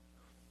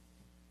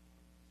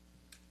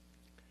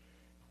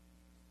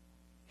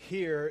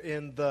here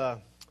in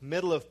the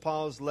middle of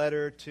Paul's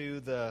letter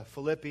to the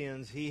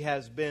Philippians, he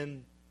has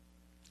been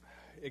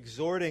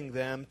exhorting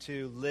them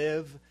to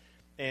live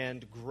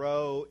and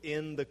grow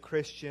in the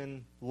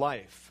Christian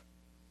life.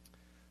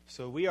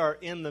 So we are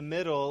in the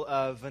middle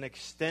of an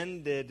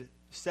extended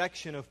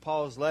section of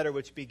Paul's letter,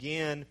 which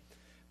began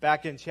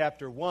back in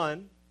chapter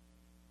 1,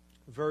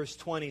 verse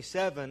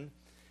 27,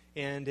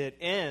 and it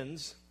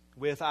ends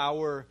with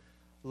our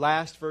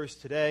last verse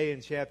today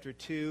in chapter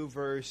 2,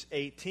 verse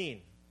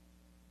 18.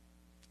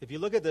 If you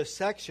look at this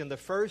section, the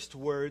first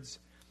words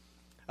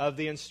of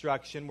the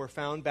instruction were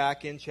found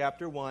back in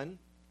chapter 1,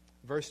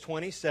 verse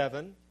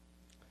 27,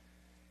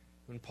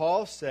 when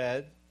Paul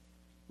said,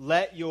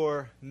 "Let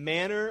your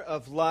manner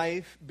of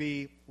life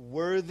be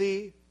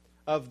worthy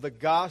of the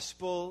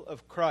gospel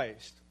of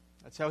Christ."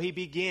 That's how he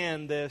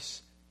began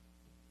this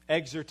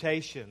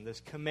exhortation,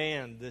 this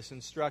command, this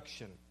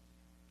instruction.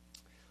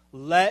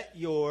 Let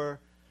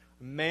your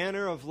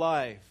manner of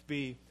life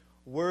be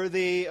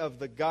worthy of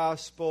the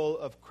gospel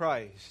of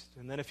Christ.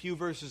 And then a few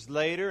verses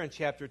later, in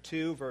chapter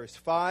 2, verse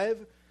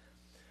 5,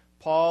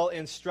 Paul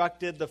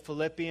instructed the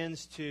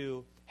Philippians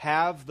to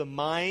have the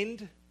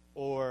mind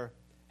or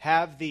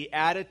have the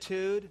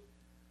attitude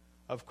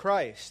of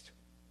Christ.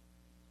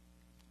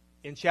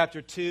 In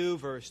chapter 2,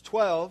 verse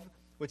 12,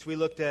 which we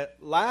looked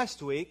at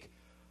last week,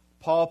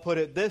 Paul put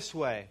it this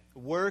way: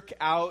 work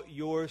out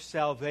your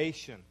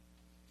salvation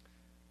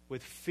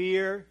with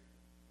fear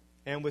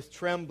and with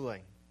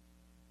trembling.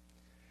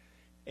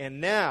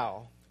 And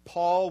now,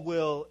 Paul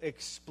will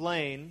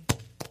explain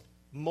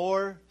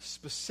more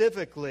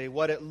specifically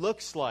what it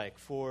looks like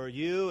for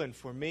you and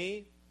for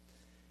me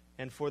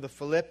and for the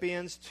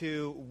Philippians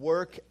to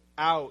work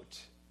out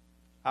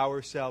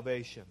our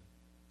salvation.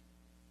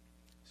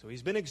 So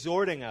he's been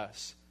exhorting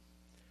us.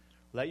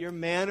 Let your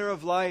manner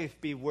of life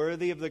be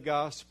worthy of the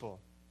gospel.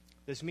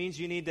 This means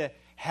you need to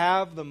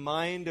have the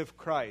mind of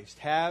Christ,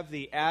 have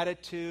the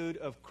attitude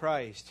of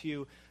Christ,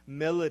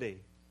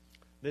 humility.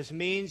 This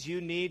means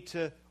you need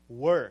to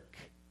work.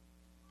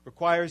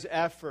 Requires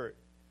effort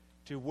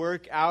to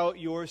work out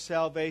your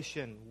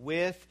salvation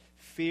with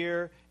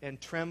fear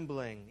and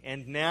trembling.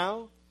 And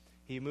now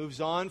he moves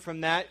on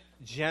from that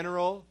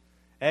general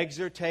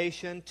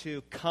exhortation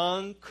to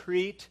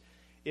concrete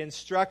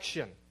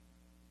instruction.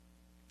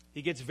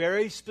 He gets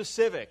very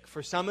specific.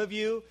 For some of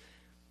you,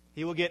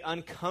 he will get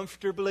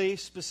uncomfortably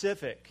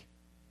specific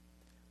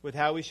with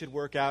how we should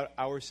work out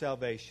our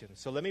salvation.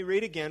 So let me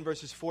read again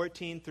verses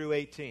 14 through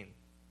 18.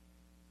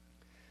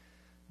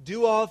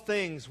 Do all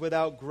things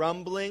without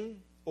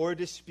grumbling or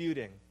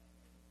disputing,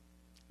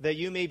 that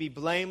you may be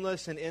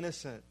blameless and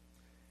innocent,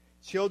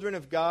 children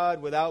of God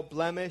without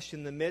blemish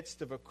in the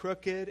midst of a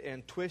crooked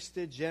and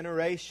twisted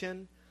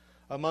generation,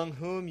 among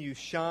whom you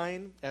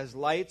shine as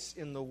lights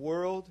in the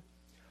world,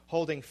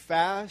 holding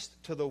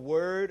fast to the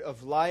word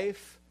of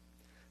life,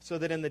 so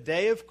that in the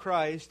day of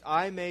Christ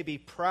I may be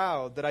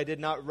proud that I did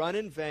not run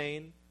in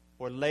vain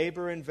or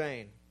labor in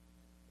vain.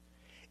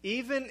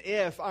 Even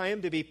if I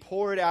am to be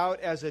poured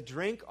out as a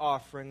drink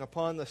offering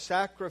upon the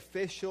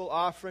sacrificial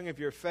offering of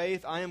your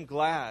faith, I am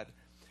glad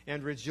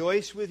and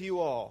rejoice with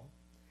you all.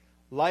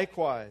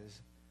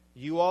 Likewise,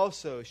 you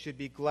also should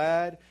be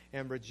glad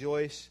and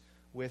rejoice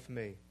with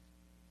me.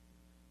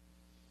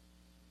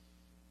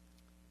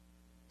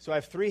 So I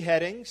have three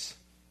headings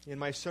in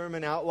my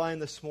sermon outline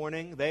this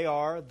morning. They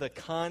are the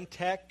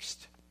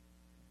context,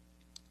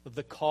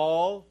 the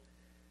call,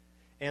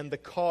 and the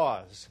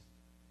cause.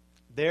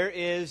 There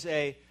is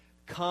a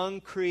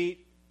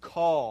concrete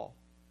call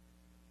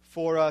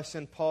for us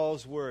in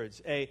Paul's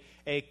words, a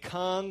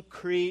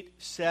concrete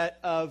set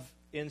of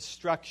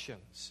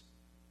instructions.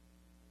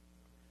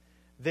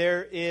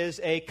 There is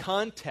a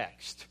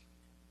context.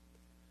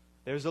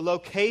 There's a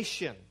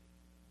location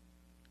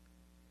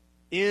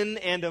in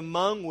and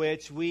among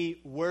which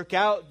we work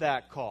out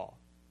that call.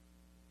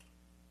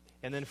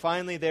 And then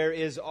finally, there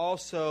is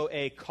also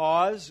a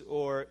cause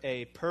or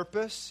a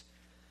purpose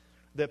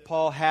that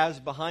Paul has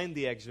behind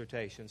the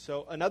exhortation.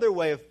 So another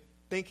way of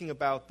thinking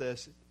about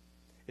this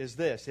is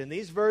this. In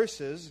these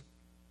verses,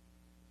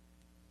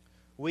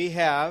 we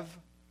have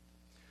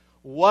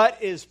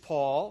what is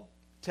Paul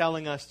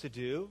telling us to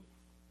do?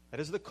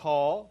 That is the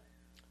call.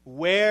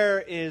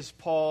 Where is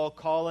Paul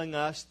calling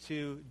us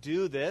to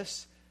do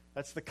this?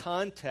 That's the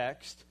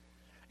context.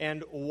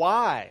 And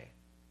why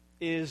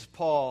is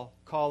Paul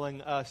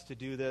calling us to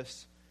do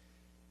this?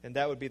 And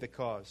that would be the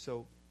cause.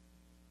 So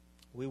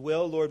we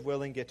will, Lord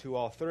willing, get to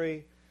all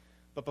three.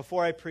 But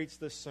before I preach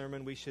this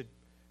sermon, we should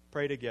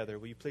pray together.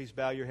 Will you please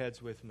bow your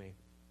heads with me?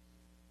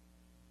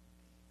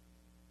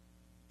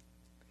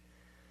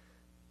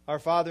 Our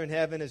Father in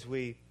heaven, as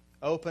we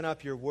open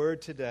up your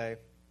word today,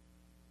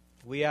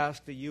 we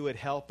ask that you would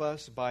help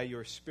us by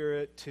your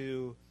Spirit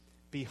to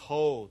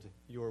behold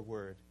your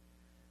word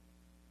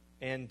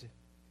and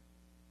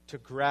to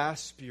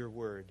grasp your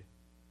word,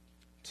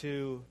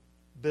 to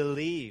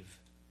believe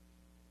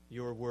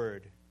your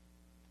word,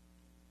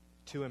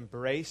 to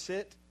embrace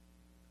it,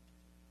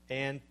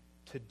 and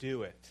to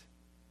do it.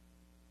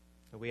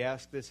 And we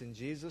ask this in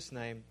Jesus'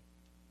 name.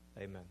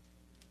 Amen.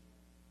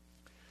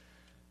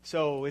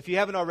 So if you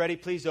haven't already,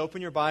 please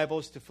open your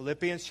Bibles to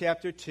Philippians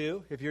chapter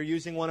 2. If you're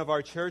using one of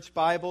our church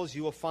Bibles,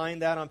 you will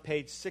find that on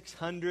page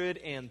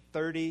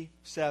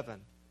 637.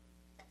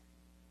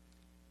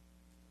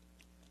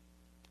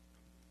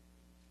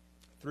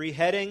 Three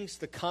headings: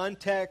 the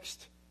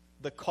context,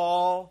 the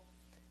call,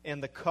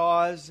 and the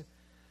cause.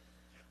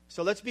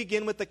 So let's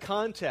begin with the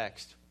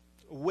context.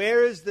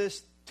 Where is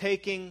this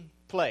taking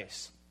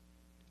place?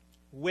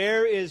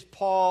 Where is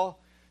Paul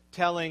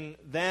telling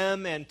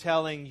them and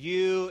telling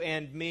you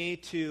and me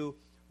to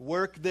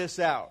work this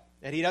out?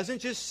 And he doesn't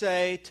just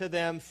say to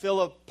them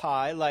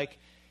Philippi like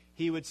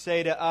he would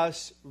say to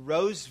us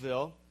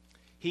Roseville.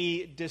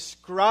 He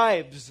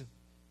describes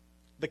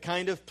the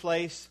kind of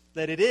place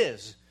that it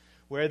is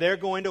where they're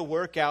going to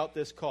work out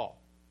this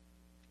call.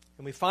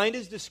 And we find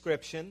his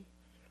description.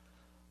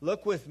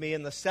 Look with me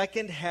in the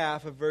second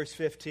half of verse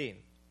 15.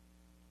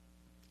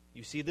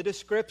 You see the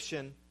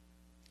description: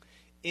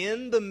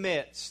 in the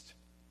midst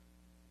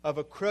of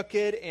a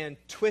crooked and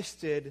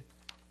twisted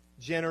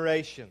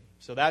generation.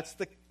 So that's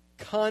the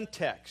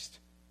context.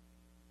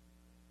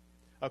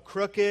 A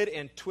crooked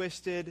and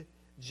twisted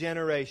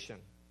generation.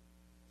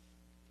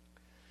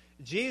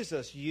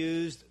 Jesus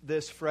used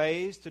this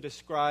phrase to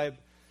describe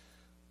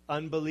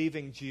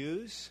unbelieving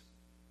Jews,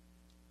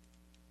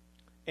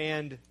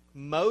 and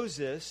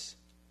Moses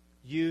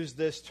used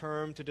this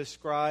term to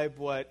describe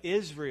what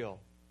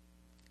Israel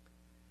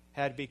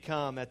had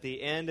become at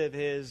the end of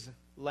his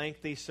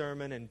lengthy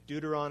sermon in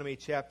Deuteronomy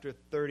chapter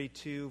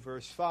 32,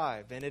 verse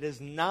 5. And it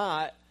is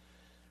not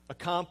a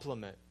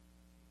compliment.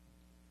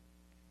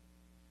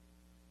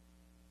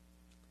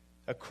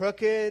 A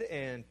crooked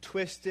and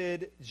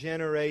twisted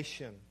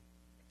generation.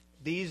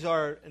 These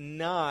are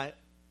not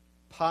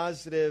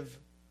positive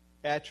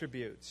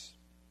attributes.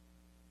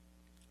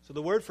 So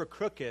the word for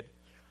crooked,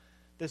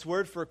 this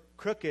word for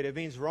crooked, it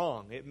means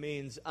wrong. It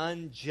means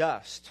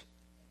unjust.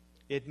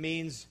 It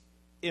means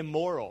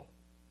immoral.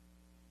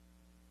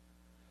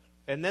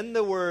 And then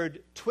the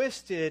word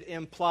twisted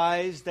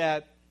implies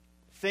that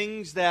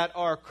things that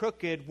are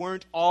crooked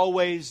weren't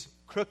always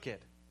crooked.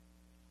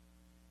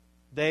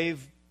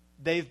 They've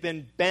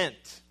been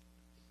bent.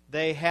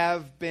 They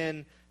have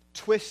been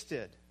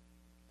twisted.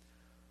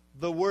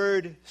 The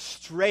word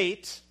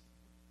straight,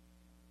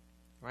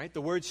 right?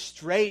 The word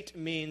straight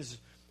means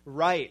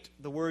right.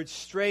 The word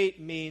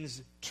straight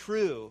means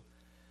true.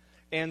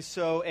 And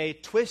so a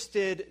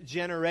twisted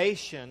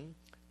generation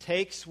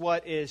takes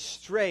what is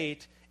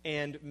straight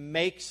and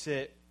makes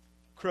it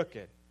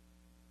crooked.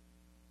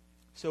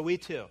 So we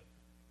too,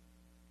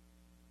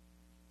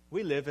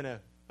 we live in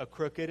a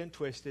crooked and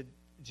twisted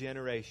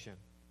generation.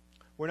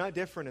 We're not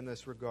different in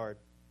this regard.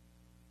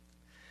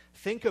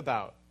 Think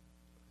about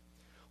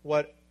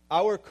what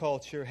our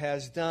culture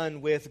has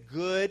done with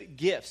good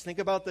gifts. Think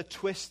about the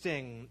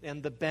twisting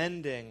and the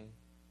bending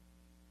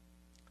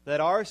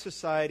that our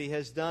society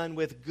has done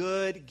with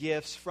good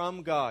gifts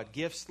from God.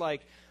 Gifts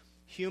like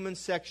human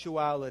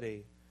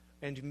sexuality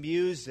and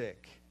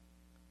music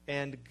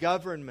and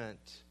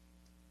government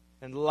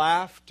and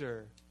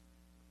laughter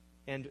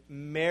and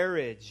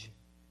marriage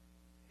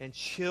and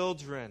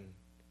children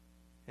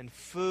and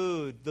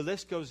food. The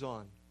list goes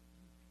on.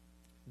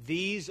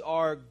 These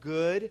are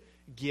good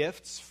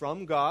gifts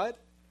from God.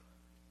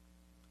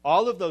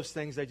 All of those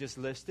things I just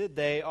listed,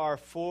 they are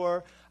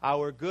for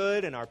our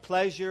good and our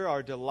pleasure,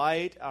 our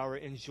delight, our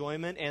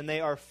enjoyment, and they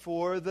are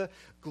for the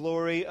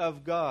glory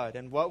of God.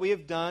 And what we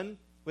have done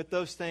with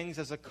those things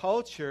as a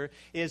culture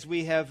is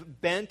we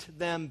have bent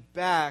them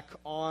back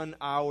on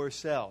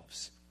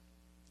ourselves.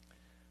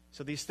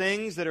 So these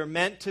things that are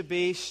meant to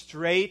be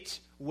straight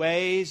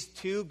ways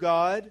to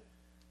God,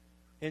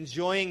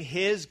 enjoying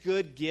His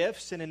good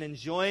gifts, and in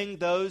enjoying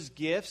those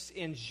gifts,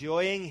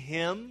 enjoying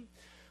Him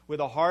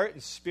with a heart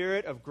and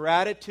spirit of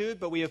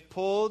gratitude, but we have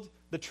pulled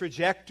the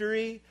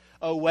trajectory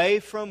away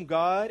from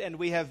God, and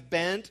we have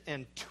bent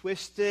and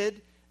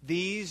twisted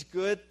these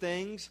good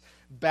things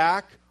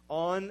back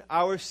on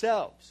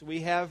ourselves.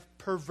 We have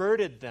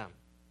perverted them.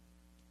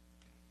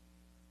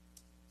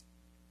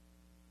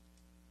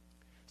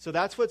 So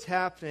that's what's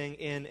happening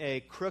in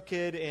a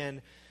crooked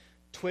and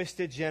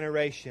twisted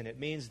generation. It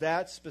means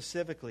that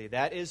specifically.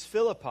 That is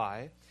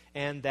Philippi,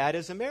 and that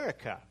is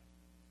America.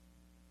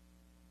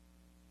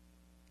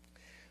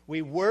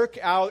 We work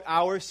out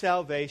our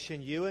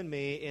salvation, you and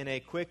me, in a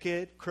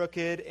crooked,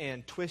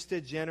 and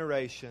twisted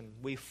generation.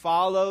 We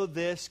follow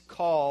this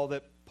call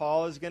that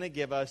Paul is going to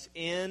give us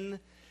in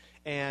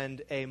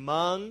and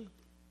among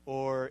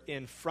or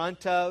in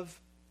front of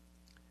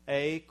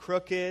a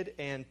crooked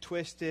and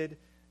twisted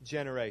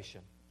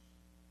generation.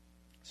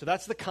 So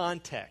that's the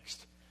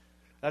context.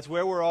 That's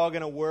where we're all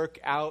going to work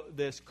out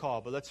this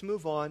call. But let's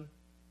move on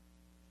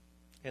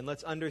and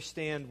let's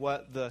understand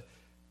what the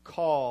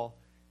call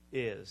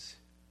is.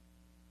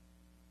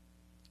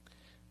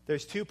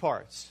 There's two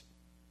parts.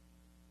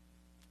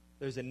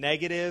 There's a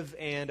negative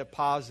and a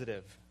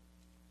positive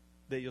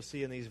that you'll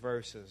see in these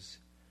verses.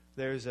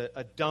 There's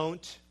a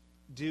don't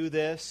do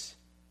this,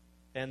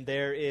 and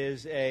there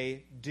is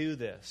a do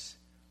this.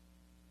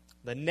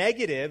 The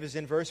negative is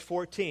in verse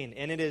 14,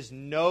 and it is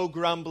no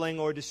grumbling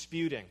or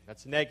disputing.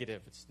 That's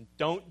negative. It's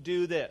don't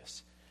do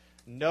this.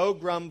 No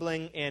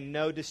grumbling and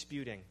no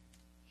disputing.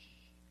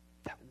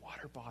 That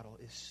water bottle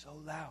is so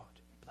loud,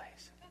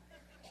 Blaze.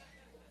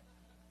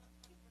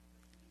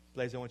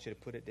 Blaze, I want you to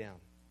put it down.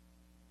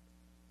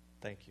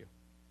 Thank you.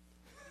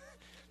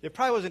 It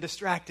probably wasn't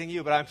distracting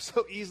you, but I'm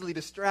so easily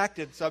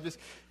distracted. So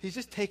he's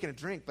just taking a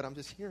drink, but I'm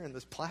just hearing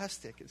this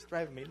plastic. It's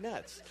driving me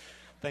nuts.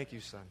 Thank you,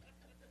 son.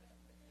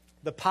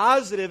 The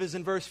positive is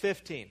in verse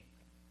 15.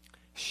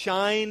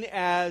 Shine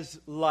as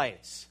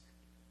lights.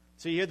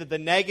 So you hear that the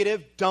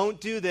negative, don't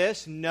do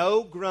this,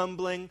 no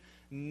grumbling,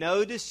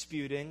 no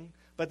disputing.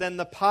 But then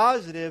the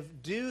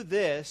positive, do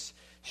this,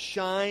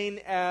 shine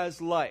as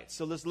lights.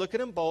 So let's look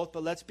at them both,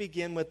 but let's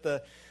begin with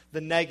the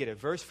negative.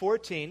 Verse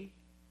 14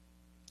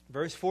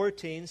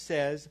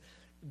 says,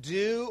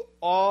 do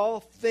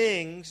all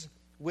things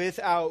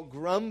without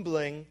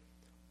grumbling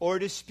or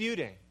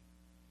disputing.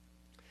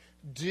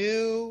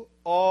 Do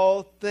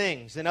all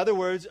things. In other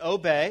words,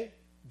 obey.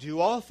 Do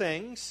all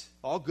things,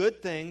 all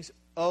good things.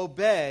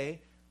 Obey.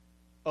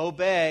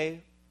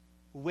 Obey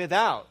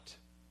without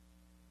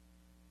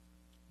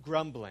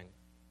grumbling.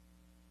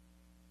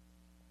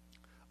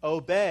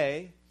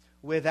 Obey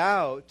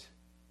without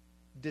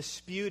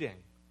disputing.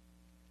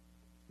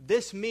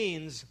 This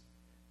means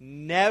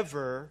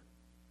never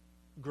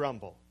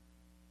grumble.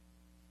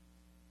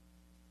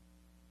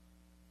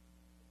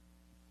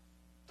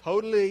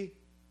 Totally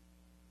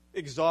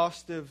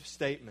exhaustive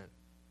statement.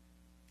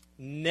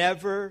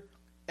 Never,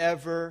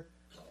 ever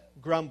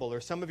grumble.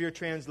 Or some of your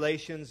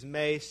translations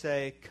may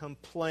say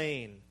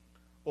complain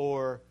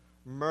or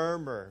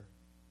murmur.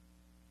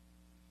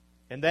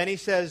 And then he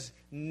says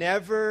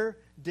never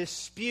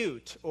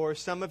dispute. Or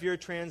some of your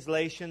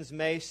translations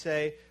may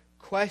say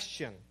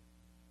question.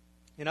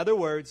 In other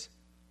words,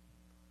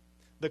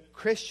 the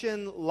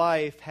Christian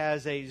life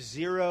has a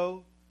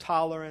zero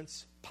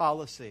tolerance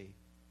policy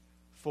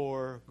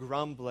for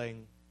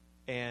grumbling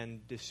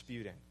and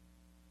disputing.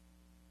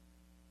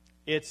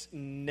 It's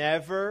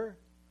never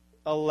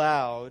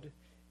allowed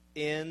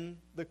in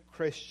the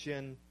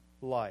Christian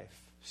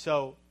life.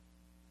 So,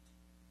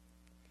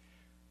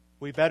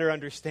 we better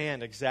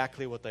understand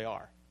exactly what they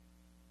are.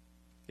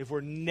 If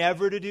we're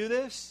never to do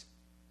this,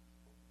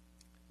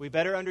 we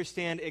better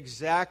understand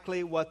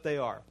exactly what they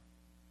are.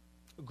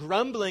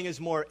 Grumbling is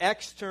more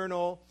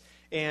external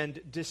and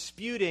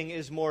disputing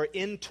is more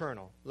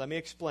internal. Let me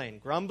explain.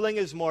 Grumbling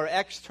is more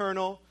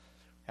external,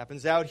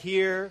 happens out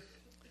here,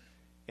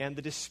 and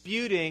the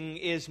disputing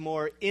is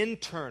more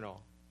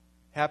internal,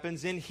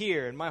 happens in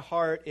here, in my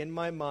heart, in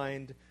my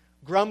mind.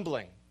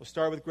 Grumbling. We'll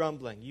start with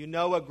grumbling. You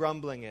know what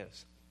grumbling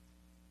is.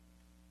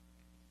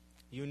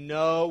 You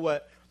know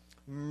what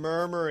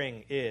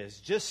murmuring is.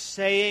 Just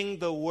saying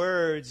the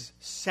words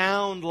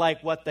sound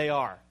like what they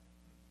are.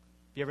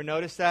 You ever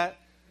notice that?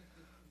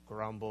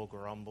 Grumble,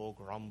 grumble,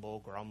 grumble,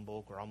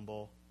 grumble,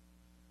 grumble.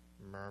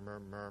 Murmur,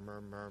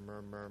 murmur,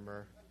 murmur,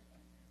 murmur.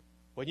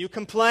 When you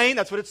complain,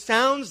 that's what it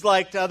sounds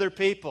like to other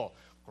people.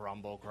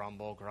 Grumble,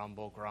 grumble,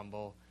 grumble,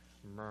 grumble.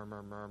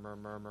 Murmur, murmur,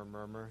 murmur,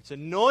 murmur. It's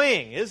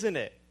annoying, isn't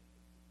it?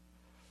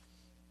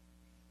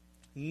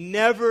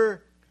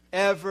 Never,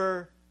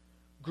 ever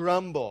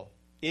grumble.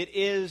 It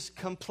is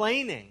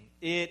complaining.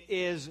 It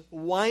is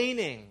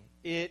whining.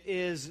 It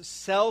is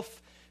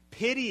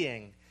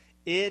self-pitying.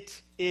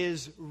 It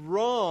is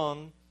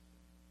wrong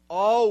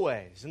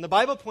always. And the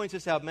Bible points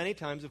this out many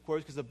times, of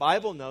course, because the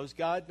Bible knows,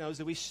 God knows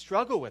that we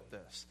struggle with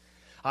this.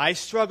 I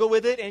struggle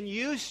with it and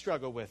you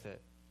struggle with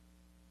it.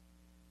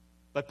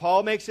 But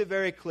Paul makes it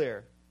very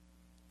clear.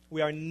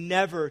 We are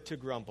never to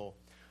grumble.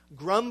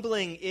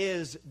 Grumbling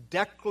is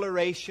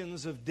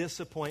declarations of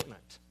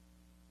disappointment.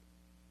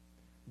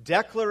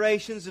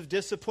 Declarations of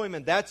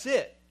disappointment. That's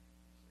it.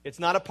 It's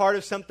not a part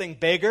of something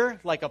bigger,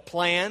 like a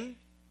plan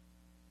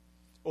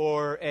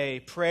or a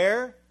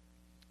prayer.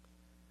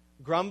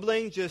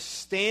 Grumbling just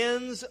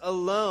stands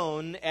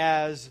alone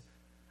as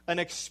an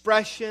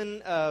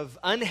expression of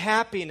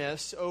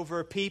unhappiness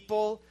over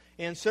people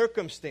and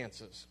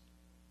circumstances.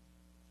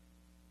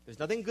 There's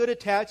nothing good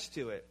attached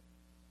to it.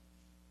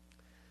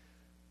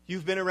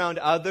 You've been around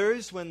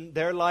others when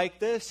they're like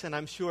this, and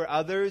I'm sure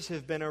others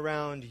have been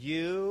around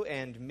you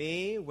and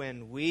me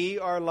when we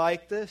are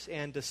like this,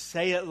 and to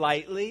say it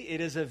lightly,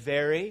 it is a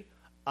very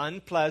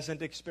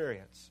unpleasant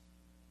experience.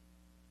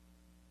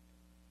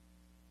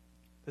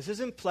 This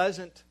isn't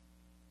pleasant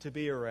to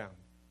be around.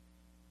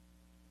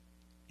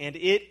 And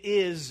it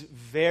is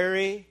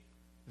very,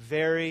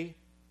 very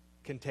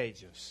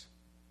contagious.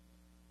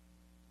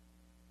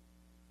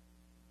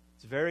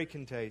 It's very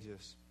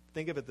contagious.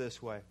 Think of it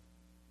this way.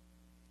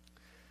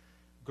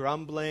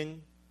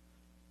 Grumbling,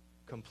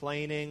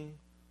 complaining,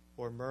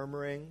 or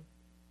murmuring,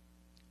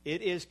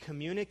 it is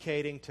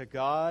communicating to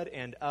God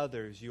and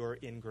others your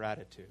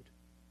ingratitude.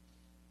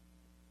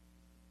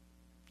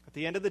 At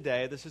the end of the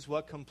day, this is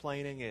what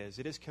complaining is.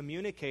 It is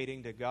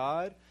communicating to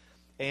God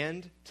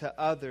and to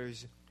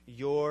others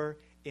your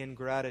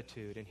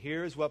ingratitude. And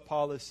here's what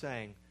Paul is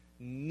saying.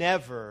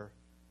 Never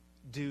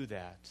do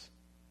that.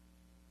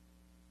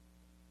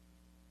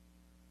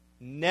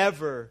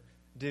 Never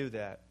do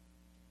that.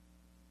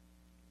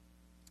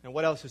 And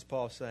what else is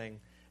Paul saying?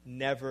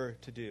 Never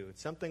to do.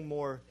 It's something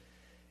more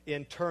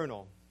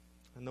internal.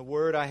 And the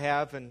word I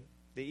have in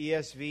the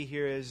ESV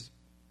here is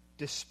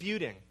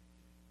disputing.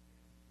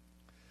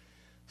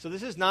 So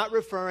this is not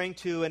referring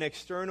to an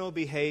external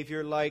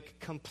behavior like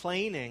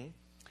complaining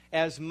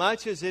as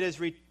much as it is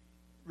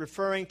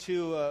referring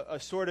to a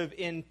sort of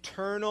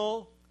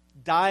internal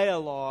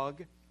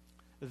dialogue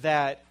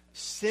that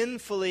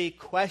sinfully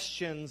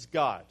questions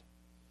God.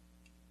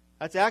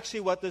 That's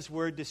actually what this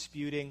word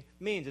disputing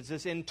means. It's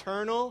this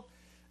internal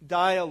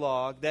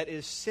dialogue that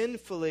is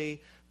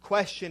sinfully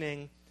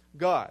questioning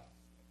God.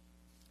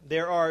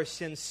 There are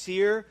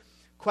sincere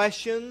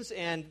questions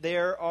and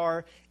there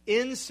are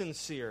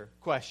insincere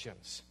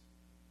questions.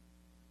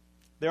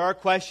 There are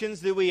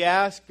questions that we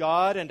ask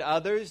God and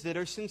others that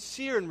are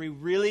sincere and we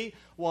really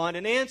want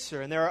an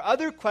answer. And there are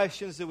other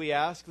questions that we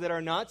ask that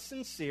are not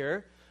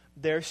sincere.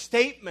 They're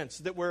statements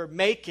that we're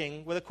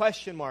making with a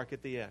question mark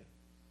at the end.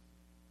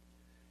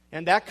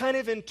 And that kind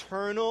of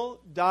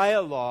internal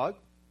dialogue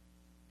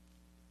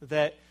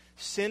that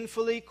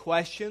sinfully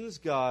questions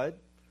God,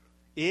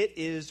 it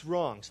is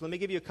wrong. So let me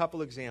give you a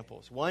couple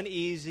examples. One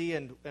easy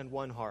and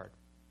one hard.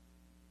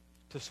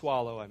 To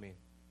swallow, I mean.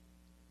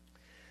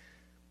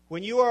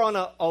 When you are on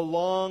a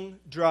long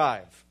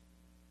drive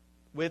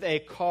with a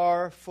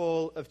car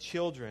full of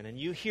children and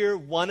you hear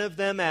one of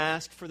them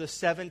ask for the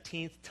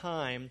 17th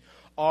time,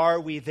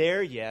 "Are we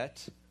there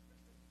yet?"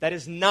 that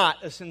is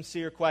not a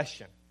sincere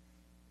question.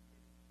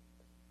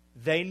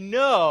 They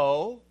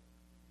know,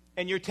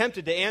 and you're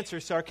tempted to answer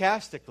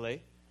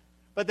sarcastically,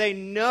 but they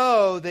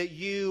know that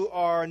you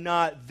are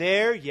not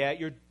there yet.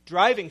 You're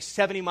driving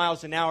 70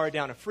 miles an hour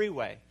down a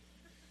freeway.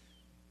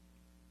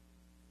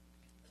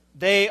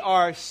 They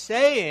are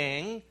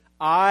saying,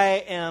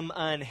 "I am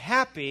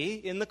unhappy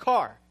in the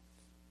car."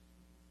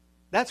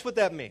 That's what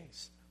that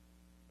means.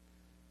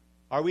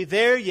 "Are we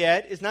there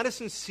yet?" is not a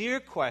sincere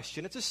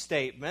question. It's a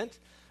statement.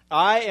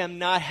 I am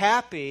not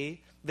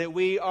happy that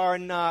we are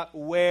not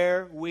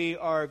where we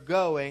are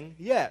going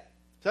yet.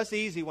 So that's the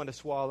easy one to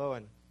swallow,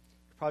 and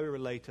you probably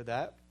relate to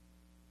that.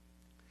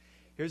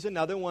 Here's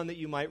another one that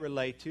you might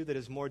relate to that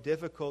is more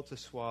difficult to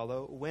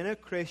swallow. When a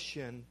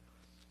Christian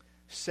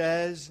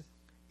says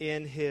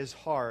in his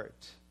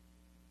heart,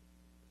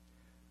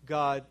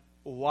 "God,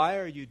 why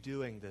are you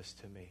doing this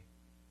to me?"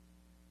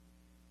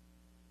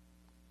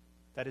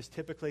 That is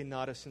typically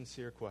not a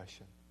sincere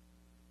question.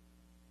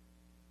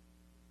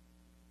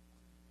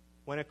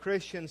 When a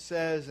Christian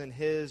says in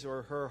his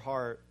or her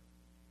heart,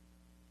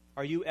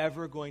 "Are you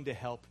ever going to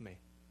help me?"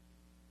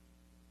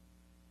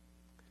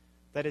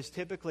 that is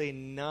typically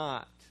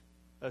not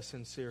a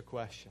sincere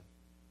question.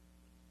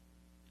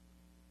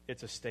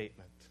 It's a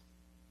statement.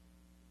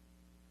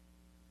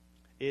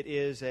 It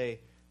is a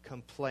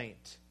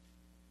complaint.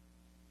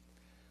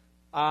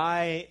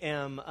 I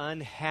am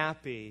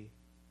unhappy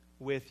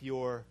with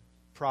your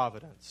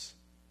providence,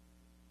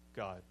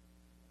 God.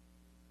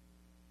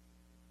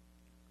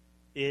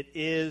 It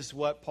is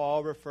what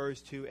Paul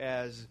refers to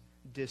as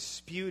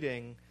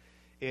disputing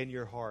in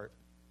your heart.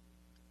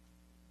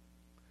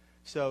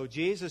 So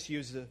Jesus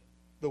used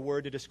the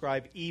word to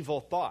describe evil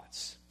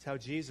thoughts. That's how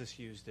Jesus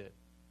used it,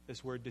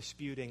 this word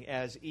disputing,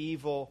 as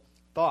evil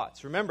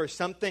thoughts. Remember,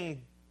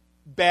 something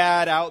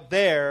bad out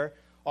there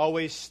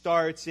always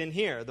starts in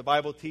here. The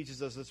Bible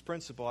teaches us this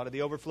principle. Out of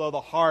the overflow of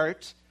the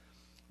heart,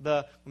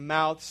 the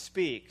mouth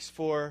speaks.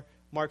 For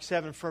Mark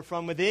 7, for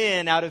from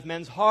within, out of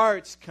men's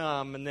hearts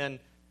come, and then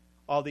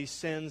all these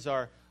sins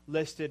are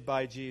listed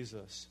by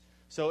Jesus.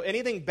 So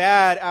anything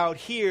bad out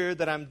here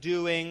that I'm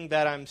doing,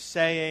 that I'm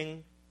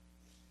saying,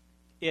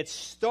 it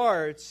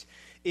starts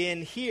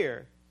in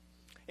here.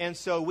 And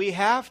so we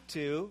have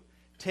to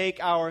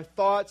take our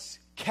thoughts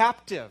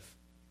captive.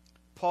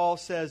 Paul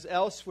says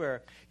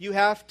elsewhere, you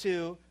have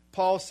to,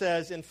 Paul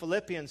says in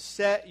Philippians,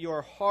 set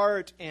your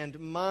heart and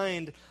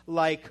mind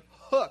like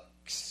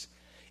hooks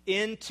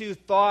into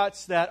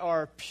thoughts that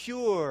are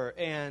pure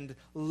and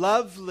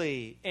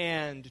lovely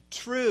and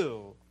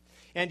true.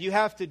 And you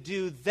have to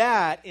do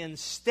that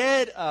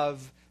instead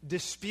of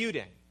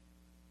disputing,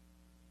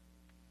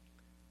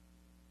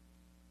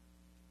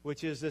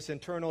 which is this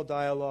internal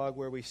dialogue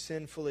where we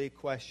sinfully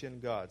question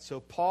God. So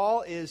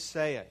Paul is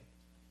saying,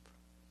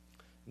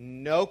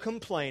 no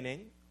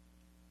complaining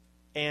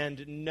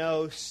and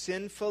no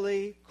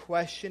sinfully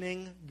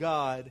questioning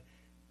God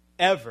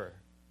ever.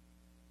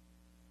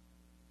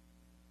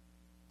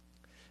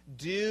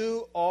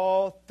 Do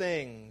all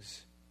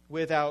things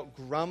without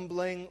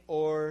grumbling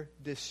or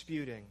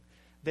disputing.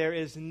 There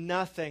is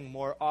nothing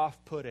more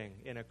off-putting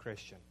in a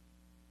Christian.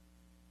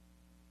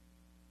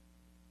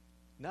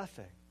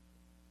 Nothing.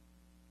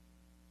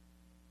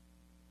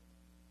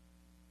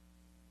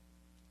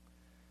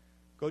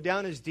 Go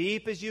down as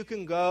deep as you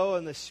can go,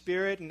 and the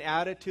spirit and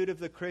attitude of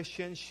the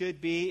Christian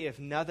should be, if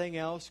nothing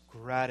else,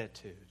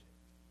 gratitude.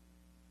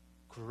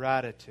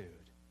 Gratitude.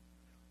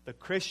 The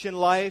Christian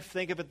life,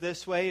 think of it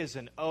this way, is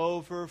an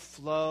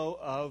overflow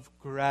of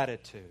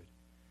gratitude.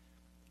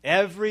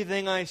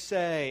 Everything I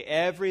say,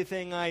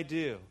 everything I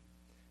do,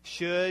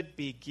 should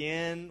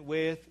begin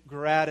with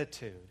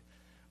gratitude.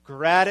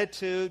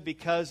 Gratitude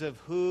because of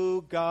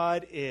who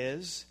God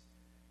is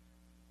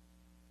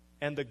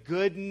and the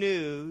good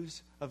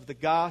news of the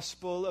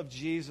gospel of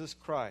Jesus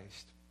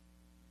Christ.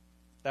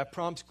 That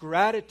prompts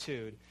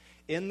gratitude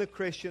in the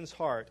Christian's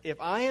heart. If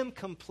I am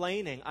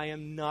complaining, I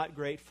am not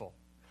grateful.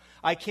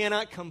 I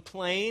cannot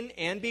complain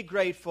and be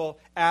grateful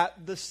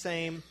at the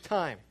same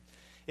time.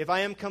 If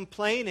I am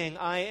complaining,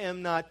 I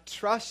am not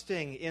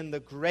trusting in the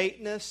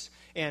greatness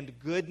and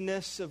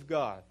goodness of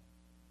God.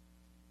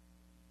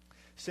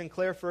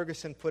 Sinclair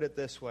Ferguson put it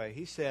this way.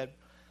 He said,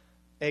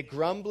 "A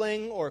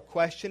grumbling or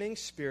questioning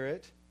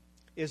spirit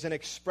is an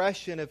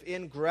expression of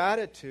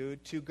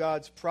ingratitude to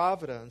God's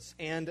providence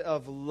and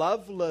of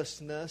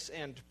lovelessness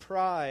and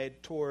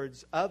pride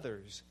towards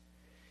others.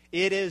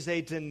 It is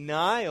a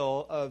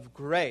denial of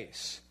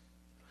grace.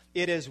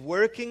 It is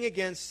working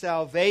against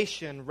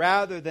salvation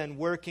rather than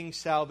working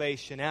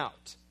salvation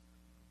out."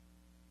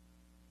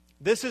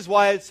 This is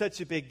why it's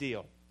such a big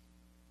deal.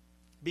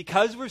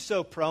 Because we're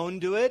so prone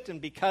to it, and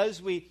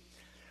because we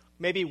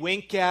maybe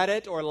wink at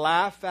it or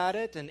laugh at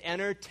it and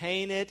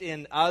entertain it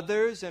in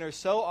others and are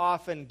so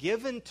often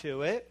given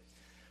to it,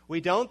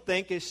 we don't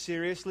think as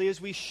seriously as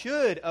we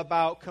should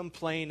about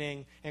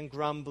complaining and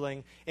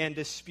grumbling and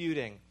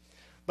disputing.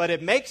 But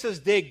it makes us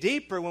dig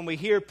deeper when we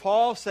hear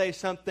Paul say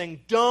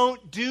something,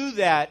 don't do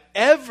that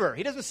ever.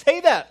 He doesn't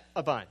say that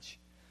a bunch.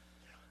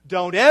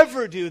 Don't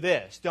ever do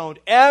this. Don't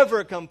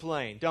ever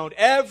complain. Don't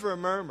ever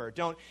murmur.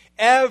 Don't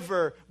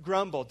ever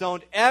grumble.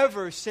 Don't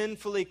ever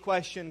sinfully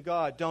question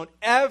God. Don't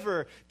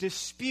ever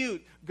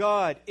dispute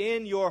God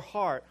in your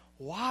heart.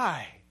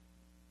 Why?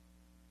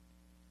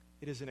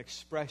 It is an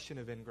expression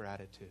of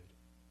ingratitude.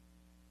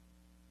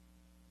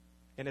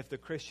 And if the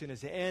Christian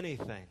is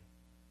anything,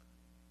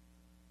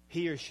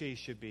 he or she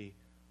should be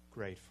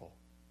grateful.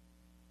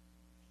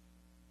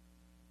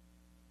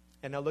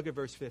 And now look at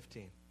verse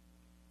 15.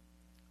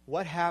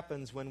 What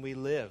happens when we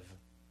live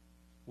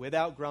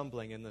without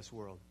grumbling in this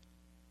world?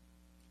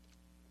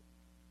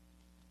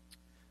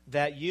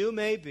 That you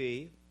may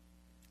be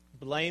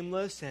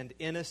blameless and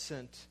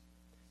innocent,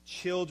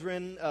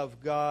 children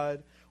of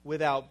God,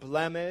 without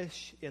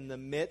blemish in the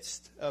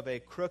midst of a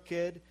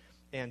crooked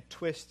and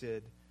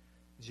twisted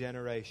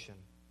generation.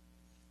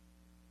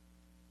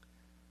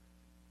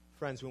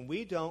 Friends, when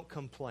we don't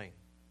complain,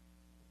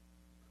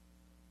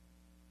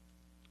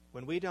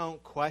 when we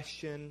don't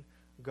question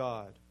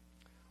God,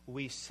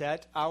 we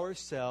set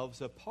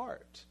ourselves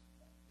apart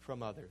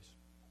from others.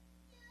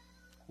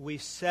 We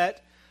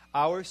set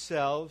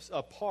ourselves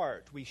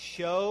apart. We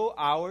show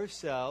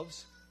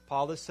ourselves,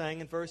 Paul is saying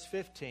in verse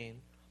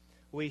 15,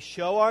 we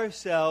show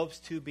ourselves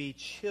to be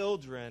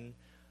children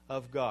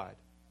of God.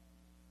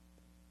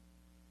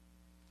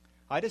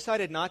 I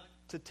decided not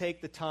to take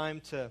the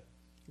time to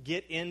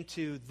get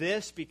into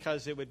this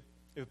because it would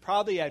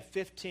probably add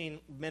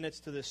 15 minutes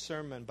to this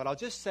sermon. But I'll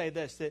just say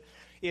this, that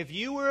if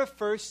you were a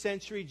first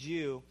century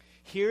Jew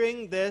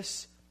hearing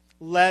this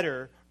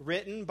letter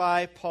written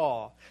by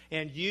Paul,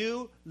 and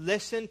you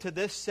listen to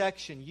this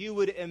section, you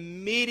would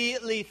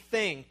immediately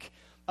think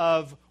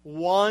of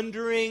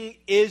wandering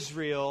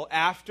Israel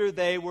after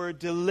they were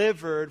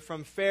delivered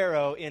from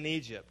Pharaoh in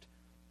Egypt.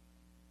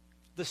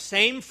 The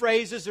same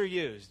phrases are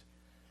used.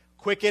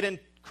 Crooked and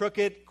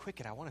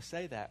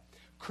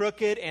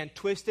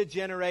twisted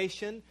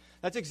generation.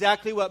 That's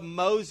exactly what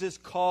Moses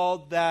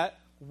called that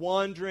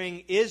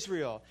wandering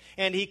Israel.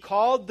 And he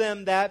called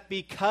them that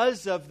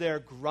because of their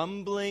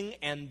grumbling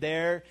and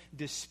their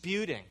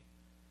disputing,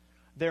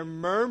 their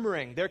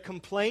murmuring, their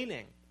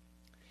complaining.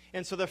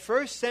 And so the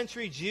first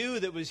century Jew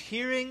that was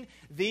hearing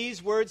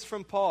these words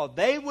from Paul,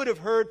 they would have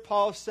heard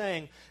Paul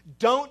saying,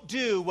 don't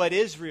do what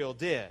Israel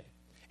did,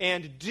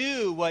 and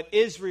do what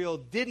Israel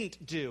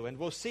didn't do. And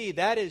we'll see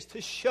that is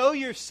to show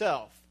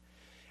yourself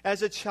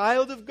as a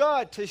child of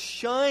God, to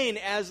shine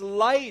as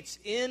lights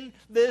in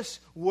this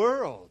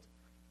world.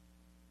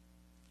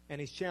 And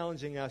he's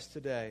challenging us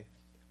today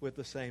with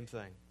the same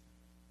thing.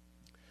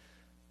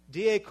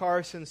 D.A.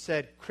 Carson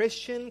said,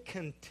 Christian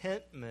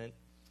contentment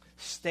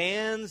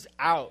stands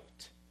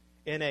out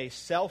in a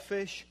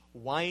selfish,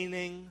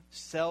 whining,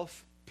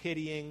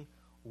 self-pitying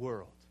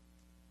world.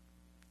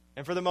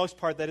 And for the most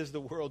part, that is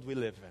the world we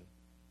live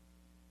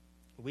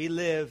in. We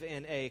live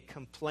in a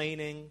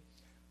complaining,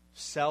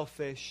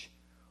 selfish,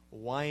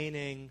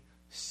 whining,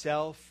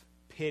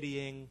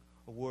 self-pitying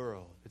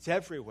world. It's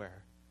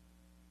everywhere.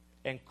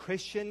 And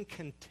Christian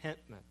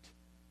contentment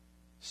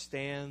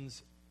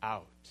stands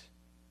out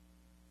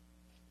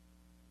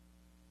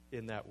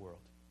in that world.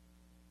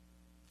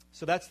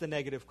 So that's the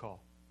negative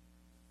call.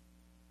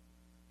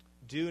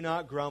 Do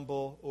not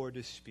grumble or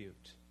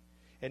dispute.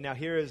 And now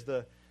here is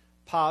the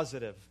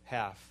positive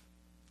half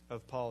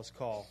of Paul's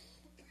call.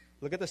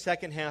 Look at the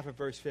second half of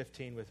verse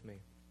 15 with me.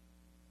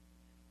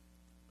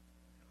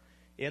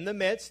 In the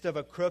midst of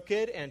a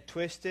crooked and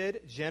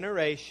twisted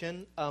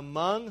generation,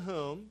 among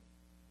whom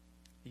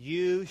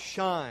you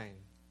shine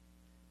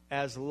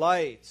as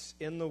lights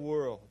in the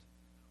world,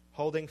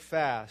 holding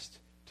fast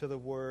to the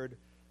word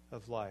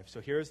of life.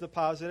 So here's the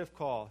positive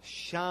call.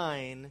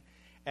 Shine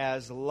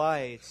as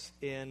lights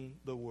in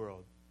the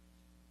world.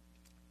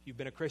 If you've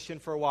been a Christian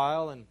for a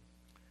while and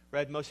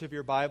read most of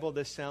your Bible,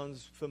 this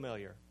sounds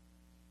familiar.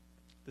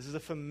 This is a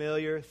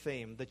familiar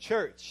theme. The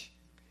church,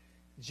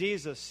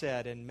 Jesus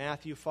said in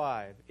Matthew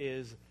 5,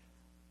 is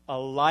a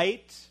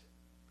light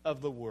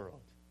of the world,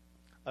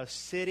 a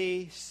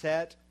city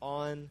set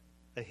on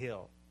a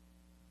hill.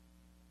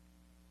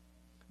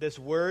 This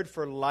word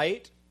for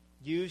light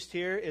used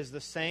here is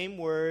the same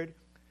word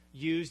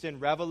used in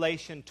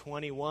Revelation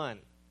 21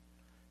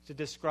 to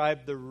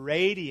describe the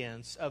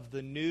radiance of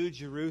the new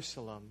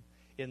Jerusalem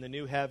in the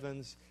new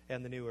heavens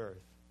and the new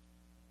earth.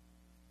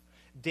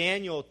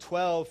 Daniel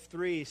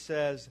 12:3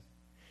 says,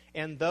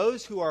 "And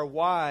those who are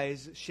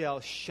wise shall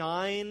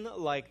shine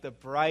like the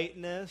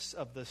brightness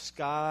of the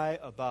sky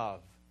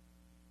above.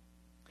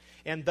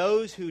 And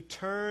those who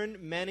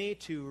turn many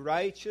to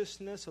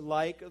righteousness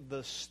like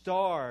the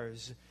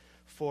stars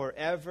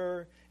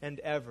forever and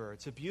ever."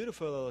 It's a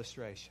beautiful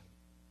illustration.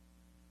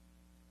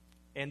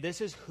 And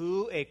this is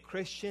who a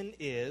Christian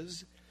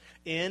is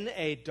in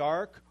a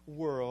dark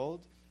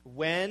world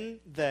when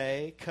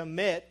they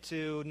commit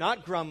to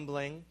not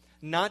grumbling,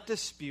 not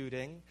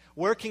disputing,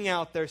 working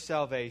out their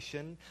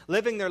salvation,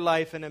 living their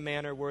life in a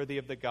manner worthy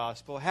of the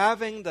gospel,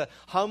 having the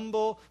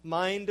humble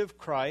mind of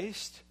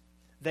Christ.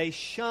 They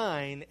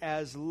shine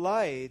as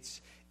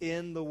lights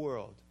in the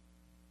world.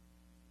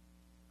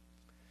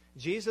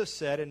 Jesus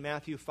said in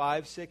Matthew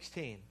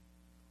 5:16,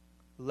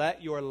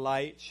 "Let your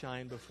light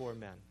shine before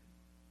men,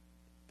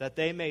 that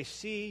they may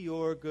see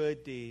your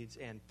good deeds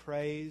and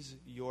praise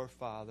your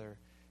Father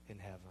in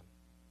heaven."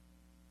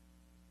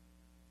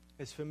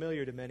 It's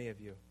familiar to many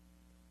of you.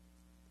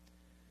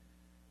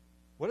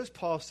 What does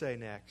Paul say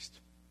next?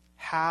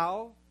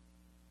 How,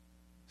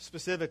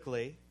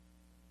 specifically,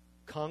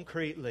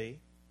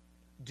 concretely,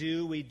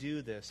 do we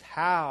do this?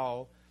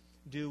 How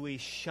do we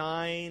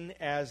shine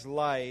as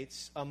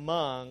lights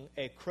among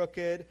a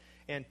crooked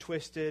and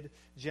twisted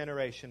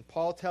generation?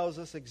 Paul tells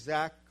us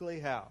exactly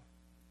how.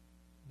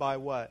 By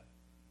what?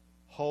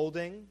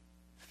 Holding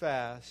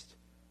fast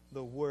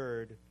the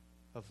word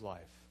of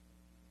life.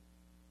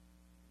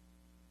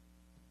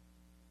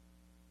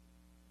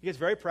 He gets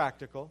very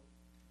practical,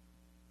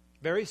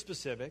 very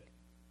specific,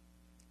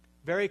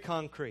 very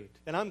concrete.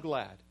 And I'm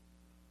glad.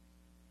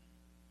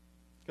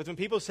 Because when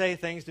people say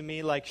things to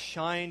me like,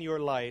 "shine your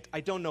light,"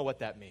 I don't know what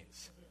that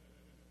means.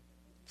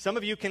 Some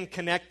of you can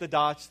connect the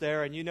dots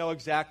there and you know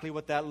exactly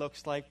what that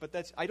looks like,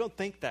 but I don't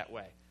think that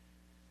way.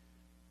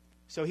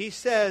 So he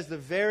says, the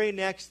very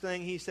next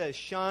thing he says,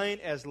 shine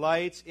as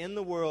lights in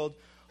the world,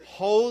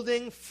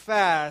 holding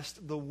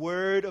fast the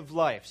word of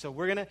life. So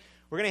we're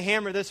gonna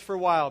hammer this for a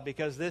while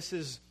because this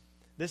is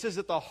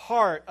at the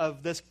heart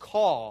of this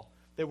call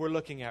that we're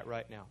looking at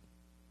right now.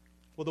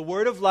 Well, the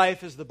word of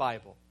life is the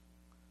Bible.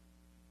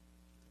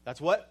 That's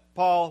what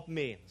Paul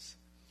means.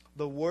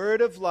 The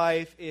word of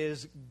life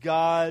is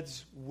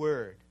God's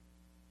word.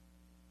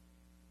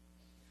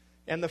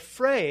 And the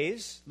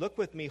phrase, look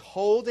with me,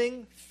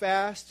 holding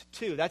fast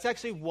to, that's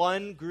actually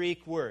one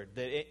Greek word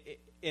that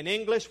in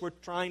English we're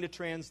trying to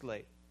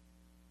translate.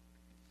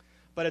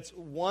 But it's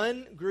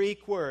one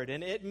Greek word,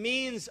 and it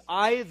means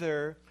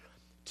either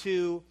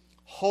to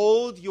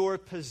hold your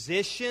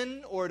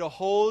position or to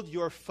hold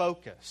your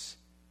focus.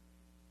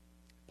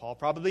 Paul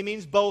probably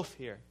means both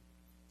here.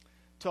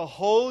 To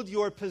hold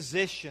your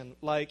position,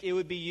 like it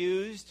would be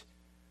used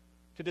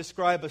to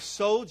describe a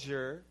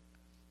soldier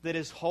that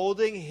is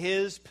holding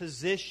his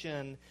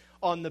position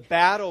on the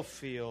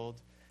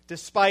battlefield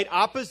despite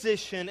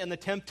opposition and the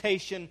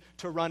temptation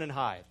to run and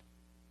hide.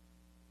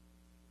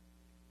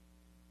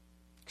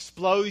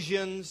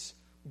 Explosions,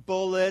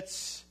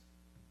 bullets,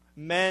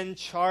 men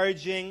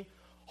charging.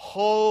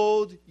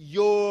 Hold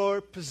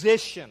your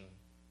position.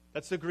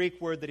 That's the Greek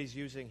word that he's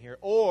using here.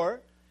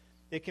 Or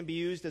it can be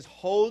used as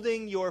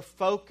holding your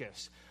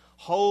focus,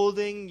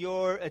 holding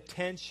your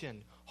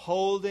attention,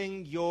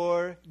 holding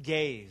your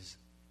gaze.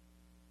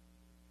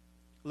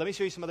 Let me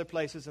show you some other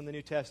places in the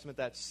New Testament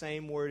that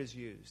same word is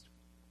used.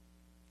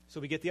 So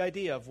we get the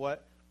idea of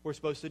what we're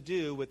supposed to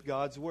do with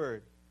God's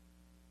word.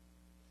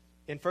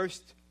 In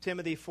 1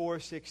 Timothy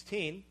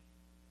 4:16,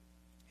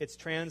 it's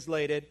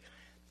translated,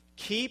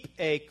 "Keep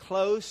a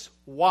close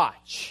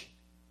watch,"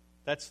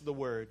 that's the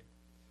word,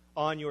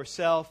 "on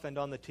yourself and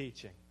on the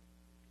teaching."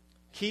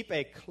 Keep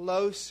a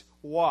close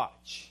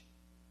watch.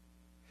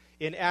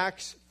 In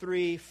Acts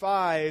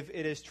 3:5,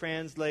 it is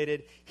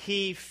translated,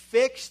 "He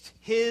fixed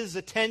his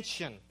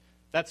attention."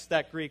 That's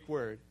that Greek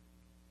word.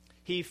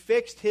 He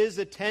fixed his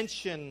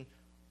attention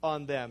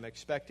on them,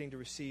 expecting to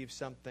receive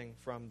something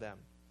from them.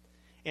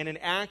 And in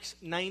Acts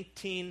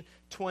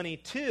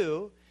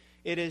 19:22,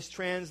 it is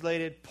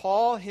translated,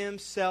 "Paul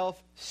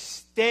himself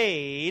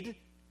stayed,"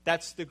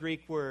 that's the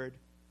Greek word,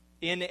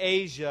 "in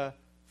Asia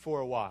for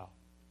a while."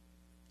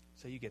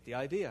 So you get the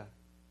idea.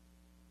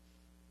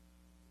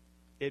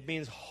 It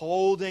means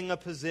holding a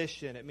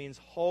position. It means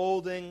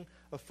holding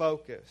a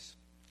focus.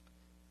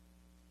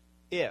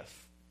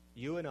 If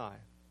you and I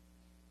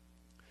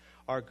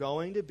are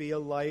going to be a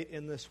light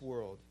in this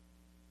world,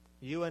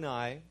 you and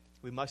I,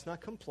 we must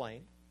not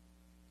complain,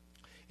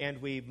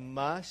 and we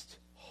must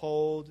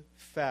hold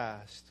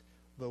fast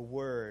the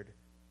Word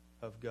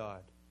of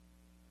God.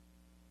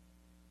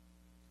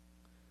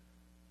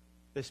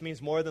 This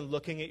means more than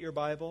looking at your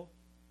Bible.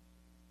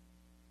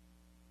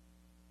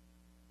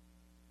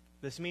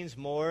 This means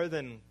more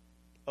than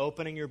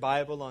opening your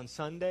Bible on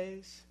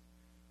Sundays.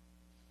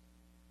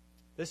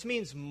 This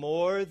means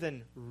more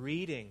than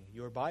reading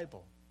your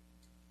Bible.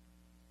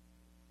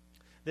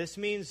 This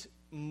means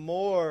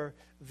more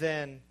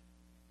than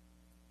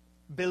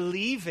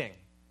believing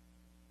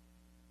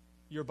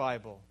your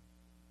Bible.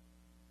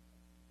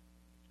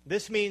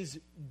 This means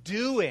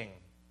doing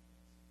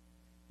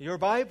your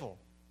Bible.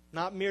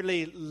 Not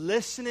merely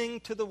listening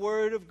to the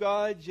Word of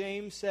God,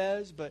 James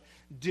says, but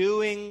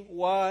doing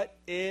what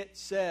it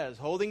says.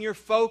 Holding your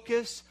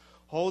focus,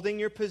 holding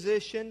your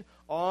position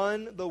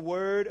on the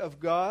Word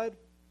of God.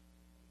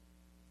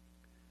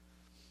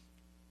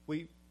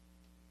 We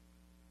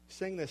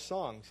sing this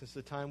song since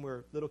the time we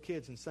were little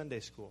kids in Sunday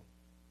school.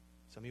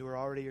 Some of you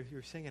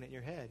you're singing it in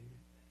your head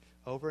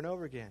over and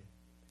over again.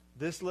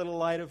 This little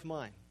light of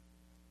mine.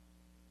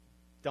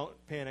 Don't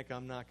panic,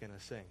 I'm not going to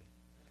sing.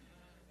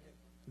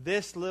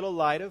 This little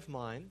light of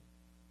mine,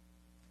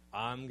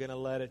 I'm going to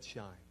let it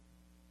shine.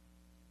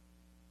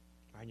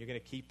 And you're going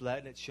to keep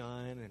letting it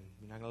shine, and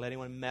you're not going to let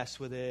anyone mess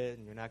with it,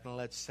 and you're not going to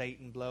let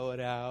Satan blow it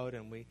out.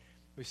 And we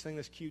sing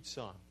this cute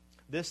song.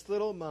 This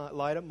little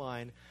light of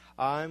mine,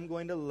 I'm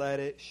going to let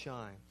it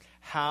shine.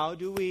 How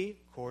do we,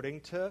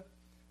 according to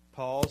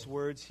Paul's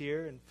words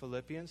here in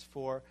Philippians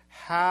 4,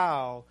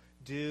 how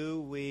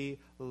do we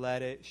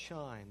let it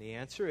shine? The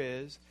answer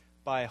is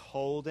by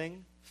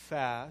holding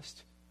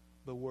fast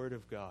the Word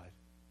of God.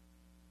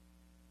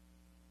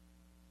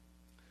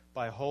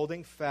 By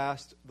holding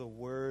fast the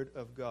Word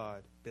of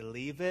God.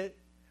 Believe it,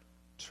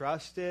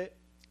 trust it,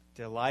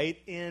 delight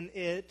in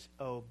it,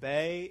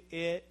 obey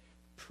it,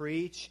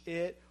 preach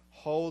it,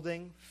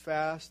 holding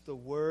fast the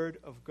Word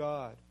of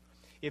God.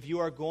 If you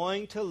are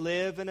going to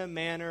live in a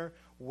manner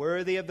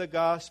worthy of the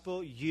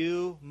gospel,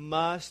 you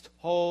must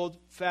hold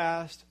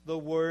fast the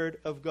Word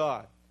of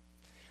God.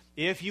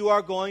 If you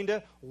are going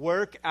to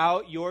work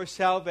out your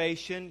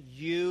salvation,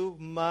 you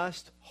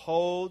must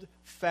hold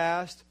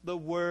fast the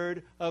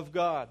Word of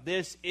God.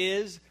 This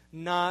is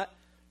not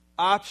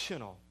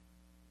optional.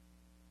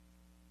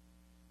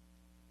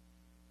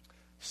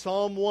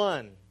 Psalm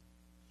 1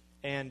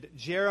 and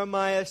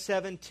Jeremiah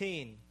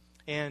 17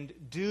 and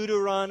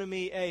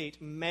Deuteronomy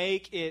 8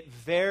 make it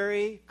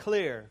very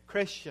clear,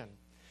 Christian,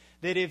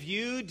 that if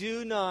you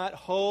do not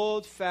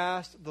hold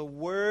fast the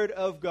Word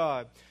of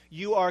God,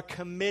 you are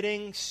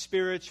committing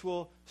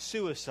spiritual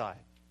suicide.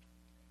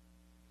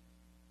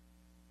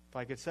 If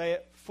I could say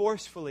it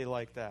forcefully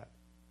like that.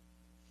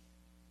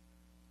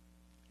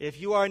 If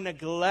you are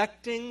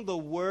neglecting the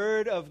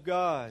Word of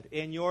God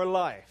in your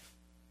life,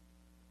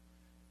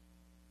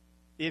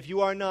 if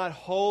you are not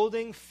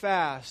holding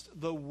fast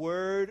the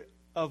Word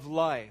of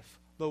life,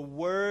 the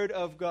Word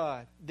of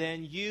God,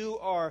 then you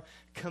are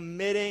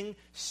committing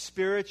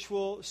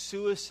spiritual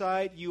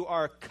suicide. You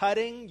are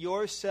cutting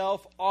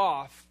yourself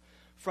off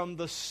from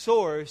the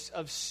source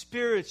of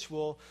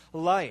spiritual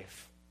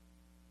life.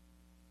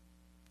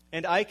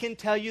 And I can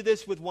tell you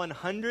this with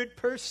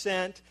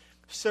 100%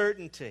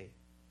 certainty.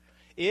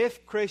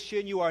 If,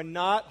 Christian, you are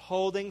not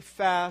holding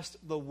fast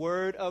the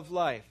Word of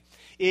life,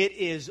 it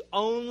is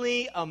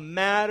only a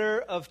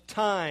matter of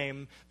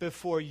time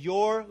before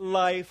your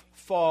life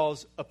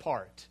falls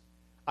apart.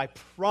 I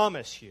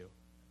promise you.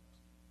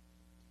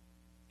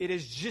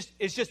 It's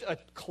just a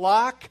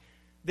clock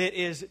that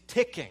is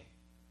ticking.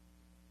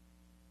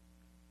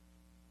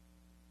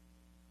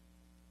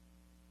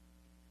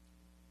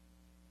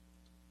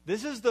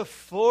 This is the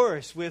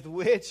force with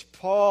which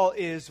Paul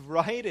is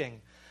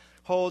writing.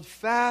 Hold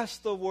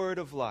fast the Word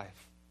of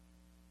life.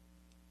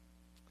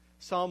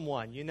 Psalm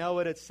 1, you know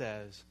what it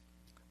says.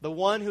 The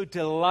one who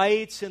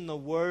delights in the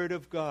Word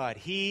of God,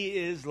 he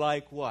is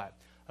like what?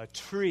 A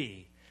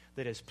tree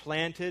that is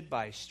planted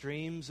by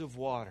streams of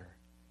water.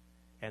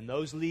 And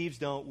those leaves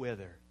don't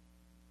wither.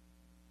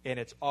 And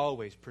it's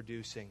always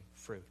producing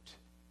fruit.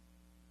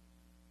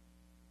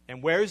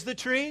 And where's the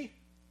tree?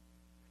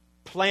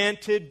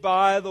 Planted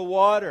by the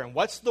water. And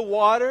what's the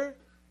water?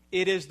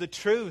 It is the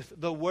truth,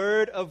 the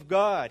Word of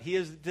God. He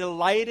is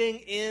delighting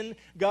in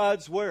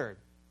God's Word.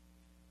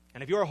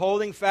 And if you are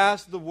holding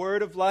fast the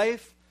Word of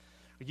life,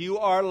 you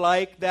are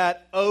like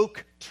that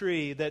oak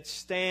tree that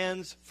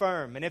stands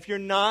firm. And if you're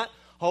not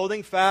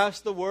holding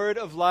fast the Word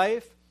of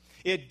life,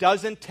 it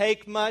doesn't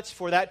take much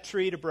for that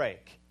tree to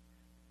break.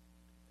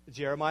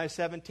 Jeremiah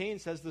 17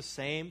 says the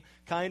same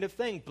kind of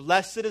thing.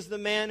 Blessed is the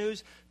man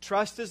whose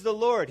trust is the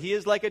Lord. He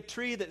is like a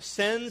tree that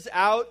sends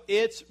out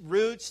its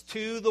roots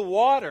to the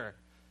water.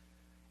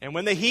 And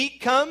when the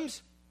heat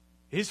comes,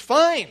 he's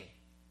fine.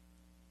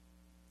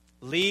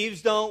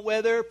 Leaves don't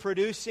wither,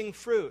 producing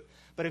fruit.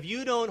 But if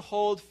you don't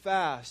hold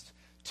fast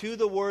to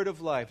the Word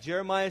of life,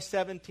 Jeremiah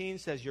 17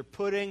 says you're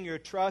putting your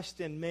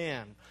trust in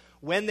man.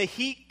 When the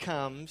heat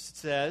comes, it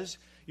says,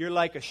 You're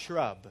like a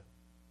shrub.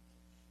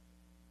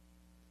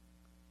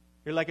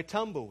 You're like a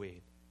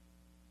tumbleweed.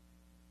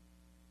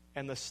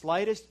 And the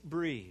slightest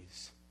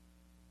breeze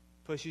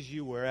pushes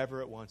you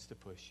wherever it wants to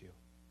push you.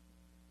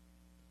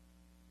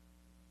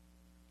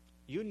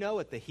 You know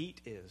what the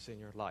heat is in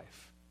your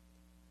life.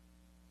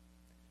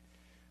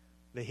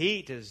 The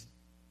heat is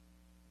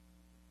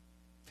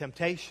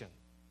temptation.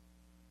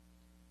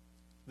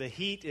 The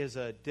heat is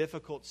a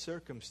difficult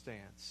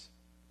circumstance.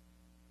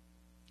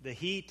 The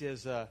heat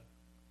is a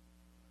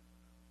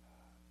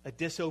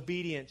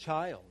disobedient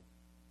child.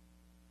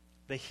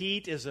 The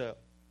heat is a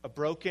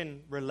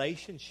broken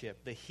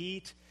relationship. The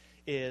heat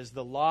is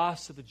the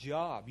loss of a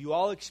job. You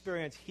all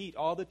experience heat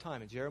all the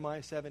time. And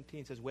Jeremiah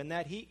 17 says, when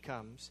that heat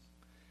comes,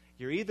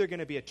 you're either going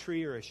to be a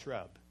tree or a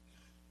shrub.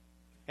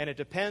 And it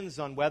depends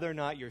on whether or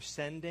not you're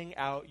sending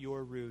out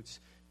your roots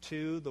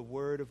to the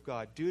Word of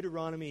God.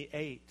 Deuteronomy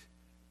 8.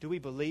 Do we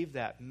believe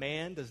that?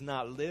 Man does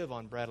not live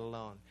on bread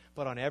alone,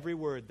 but on every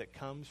word that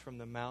comes from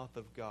the mouth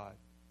of God.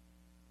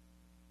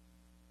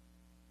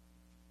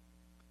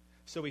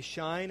 So we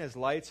shine as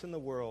lights in the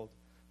world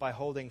by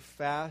holding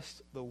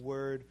fast the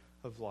word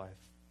of life.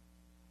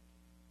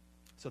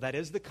 So that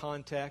is the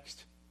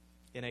context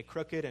in a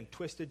crooked and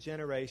twisted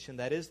generation.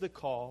 That is the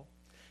call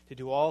to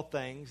do all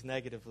things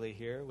negatively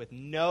here, with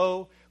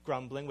no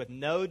grumbling, with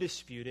no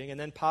disputing, and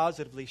then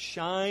positively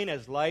shine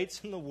as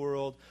lights in the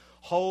world,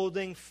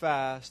 holding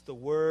fast the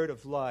word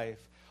of life,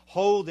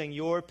 holding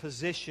your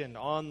position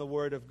on the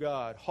Word of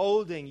God,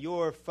 holding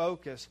your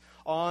focus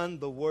on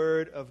the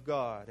Word of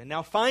God. And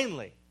now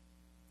finally,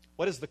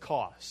 what is the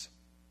cause?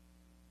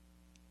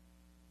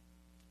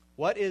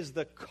 What is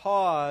the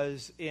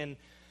cause in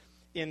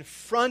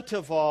front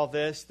of all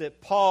this that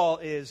Paul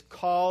is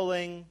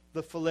calling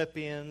the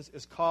Philippians,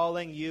 is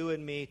calling you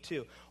and me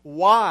to?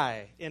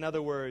 Why, in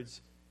other words,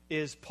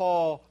 is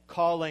Paul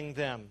calling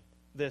them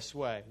this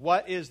way?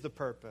 What is the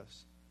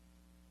purpose?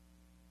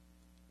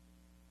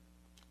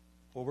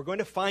 Well, we're going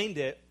to find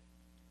it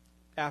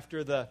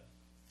after the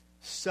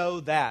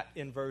 "so that"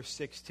 in verse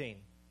 16.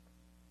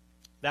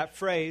 That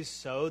phrase,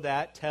 "so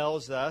that,"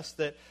 tells us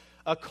that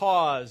a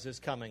cause is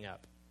coming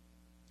up.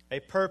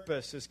 A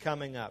purpose is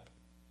coming up.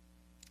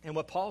 And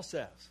what Paul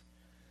says,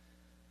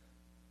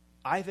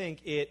 I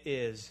think it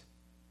is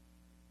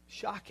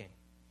shocking.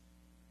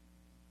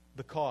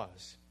 The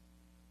cause.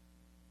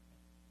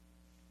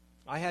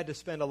 I had to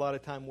spend a lot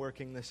of time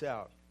working this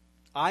out.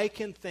 I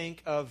can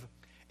think of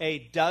a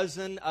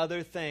dozen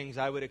other things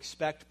I would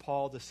expect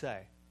Paul to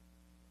say.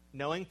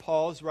 Knowing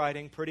Paul's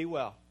writing pretty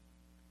well,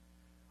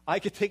 I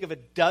could think of a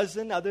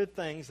dozen other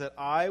things that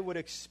I would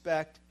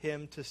expect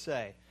him to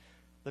say.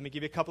 Let me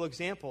give you a couple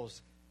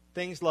examples.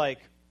 Things like,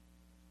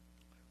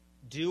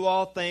 do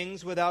all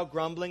things without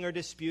grumbling or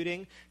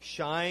disputing,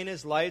 shine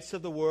as lights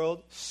of the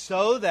world,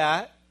 so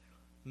that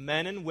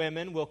men and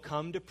women will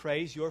come to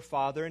praise your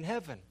Father in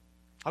heaven.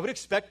 I would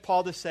expect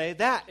Paul to say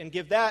that and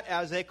give that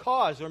as a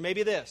cause. Or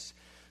maybe this,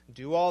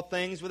 do all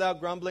things without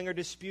grumbling or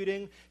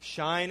disputing,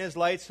 shine as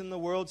lights in the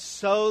world,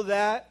 so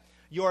that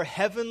your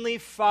heavenly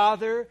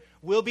Father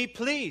will be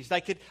pleased. I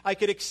could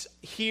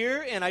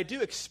hear, and I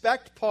do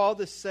expect Paul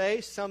to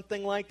say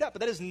something like that, but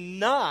that is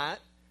not,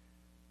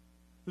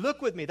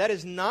 look with me, that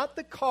is not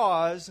the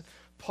cause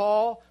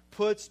Paul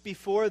puts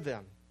before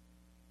them.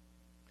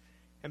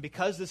 And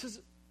because this is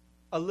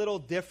a little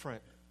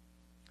different,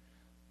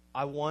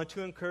 I want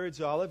to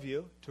encourage all of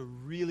you to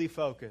really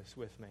focus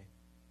with me.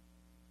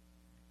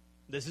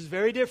 This is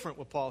very different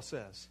what Paul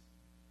says.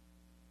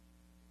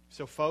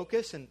 So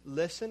focus and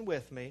listen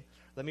with me.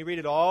 Let me read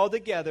it all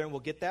together, and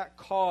we'll get that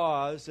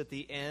cause at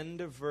the end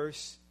of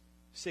verse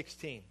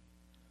 16.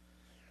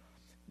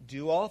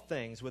 Do all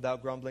things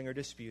without grumbling or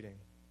disputing,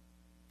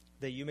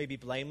 that you may be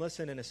blameless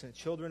and innocent,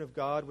 children of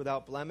God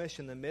without blemish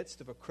in the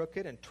midst of a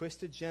crooked and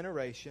twisted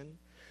generation,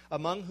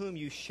 among whom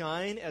you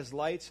shine as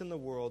lights in the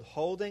world,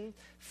 holding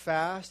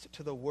fast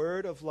to the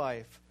word of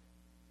life.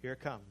 Here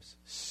it comes.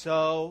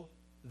 So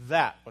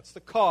that, what's the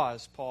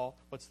cause, Paul?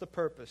 What's the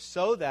purpose?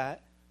 So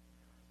that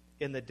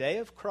in the day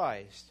of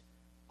Christ,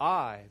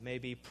 I may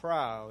be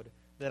proud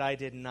that I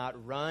did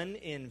not run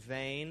in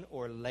vain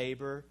or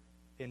labor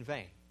in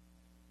vain.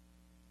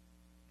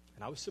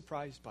 And I was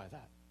surprised by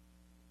that.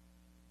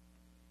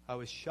 I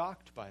was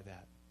shocked by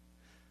that.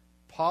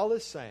 Paul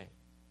is saying,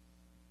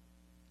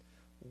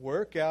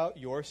 work out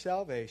your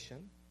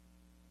salvation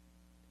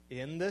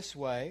in this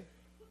way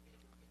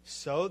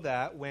so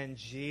that when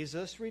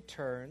Jesus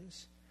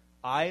returns,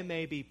 I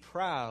may be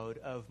proud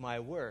of my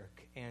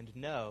work and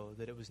know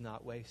that it was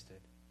not wasted.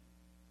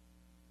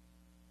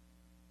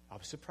 I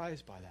was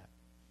surprised by that.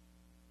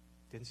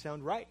 Didn't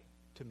sound right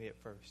to me at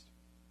first.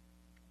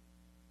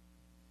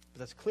 But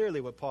that's clearly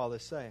what Paul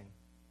is saying.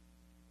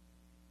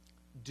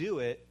 Do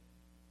it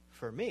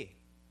for me.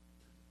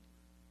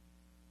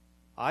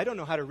 I don't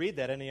know how to read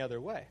that any other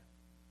way.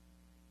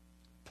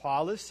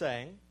 Paul is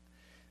saying,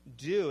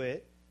 do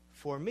it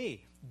for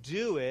me.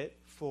 Do it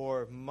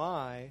for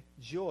my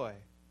joy.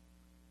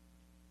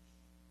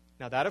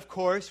 Now that, of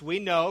course, we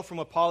know from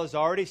what Paul has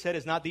already said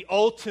is not the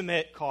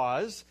ultimate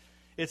cause.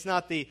 It's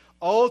not the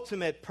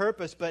ultimate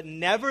purpose, but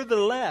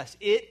nevertheless,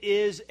 it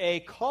is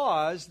a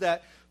cause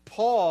that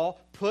Paul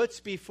puts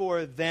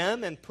before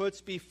them and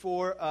puts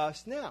before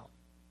us now.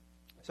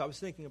 So I was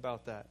thinking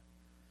about that.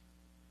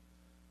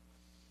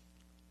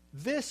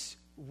 This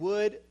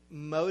would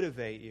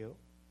motivate you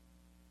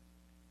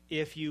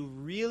if you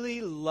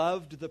really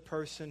loved the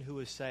person who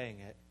was saying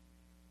it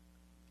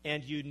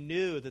and you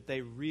knew that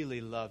they really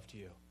loved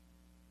you.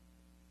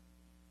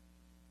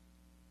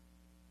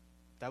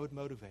 That would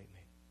motivate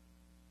me.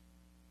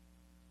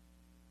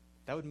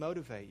 That would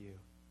motivate you.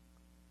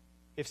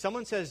 If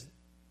someone says,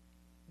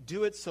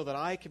 do it so that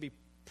I can be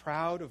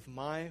proud of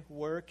my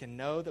work and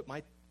know that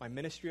my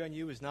ministry on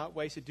you is not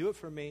wasted, do it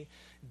for me,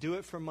 do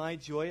it for my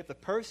joy. If the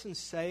person's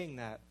saying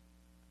that,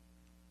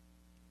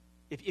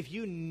 if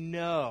you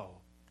know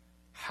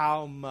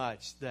how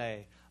much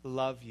they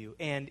love you,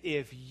 and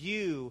if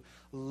you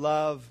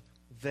love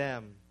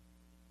them,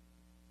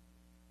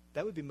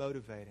 that would be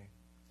motivating.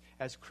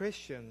 As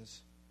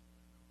Christians,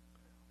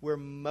 we're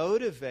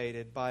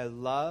motivated by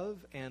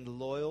love and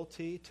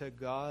loyalty to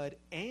God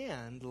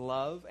and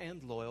love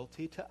and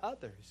loyalty to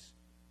others.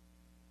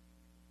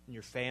 In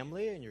your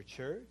family, in your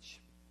church,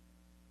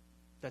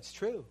 that's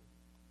true.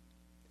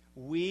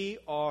 We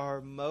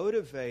are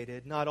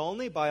motivated not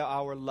only by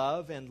our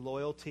love and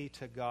loyalty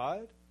to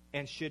God,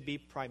 and should be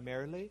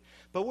primarily,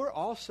 but we're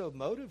also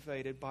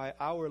motivated by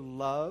our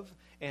love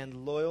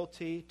and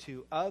loyalty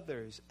to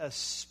others,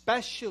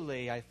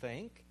 especially, I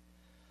think,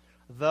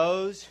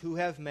 those who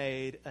have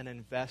made an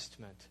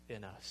investment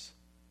in us.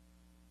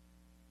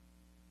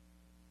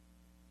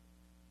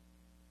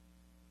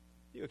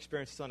 You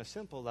experience this on a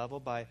simple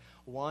level by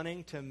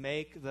wanting to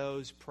make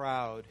those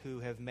proud who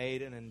have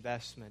made an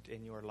investment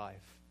in your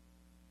life.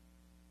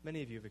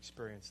 Many of you have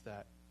experienced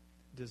that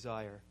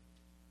desire.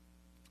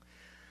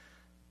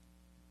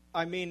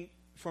 I mean,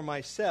 for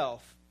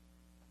myself,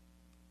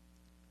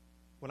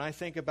 when I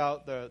think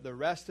about the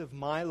rest of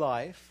my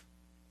life,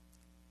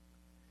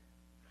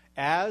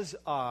 as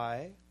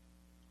I,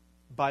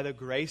 by the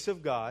grace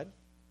of God,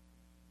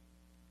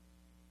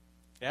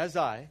 as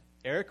I,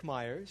 Eric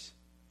Myers,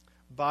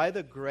 by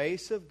the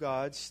grace of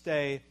God,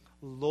 stay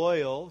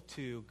loyal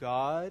to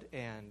God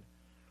and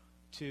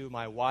to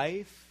my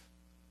wife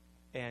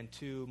and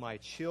to my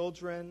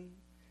children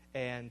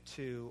and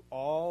to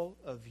all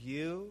of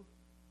you,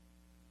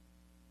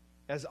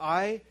 as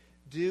I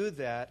do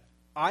that,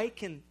 I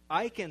can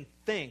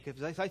think,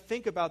 as I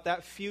think about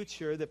that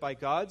future that by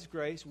God's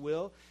grace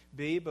will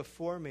be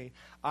before me,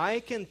 I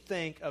can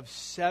think of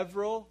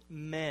several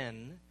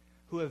men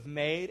who have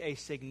made a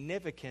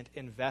significant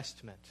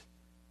investment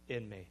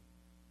in me.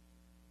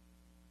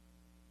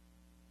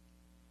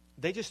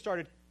 They just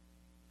started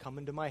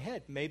coming to my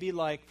head. Maybe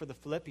like for the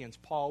Philippians,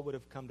 Paul would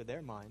have come to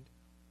their mind.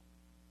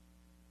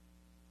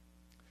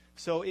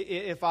 So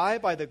if I,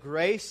 by the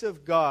grace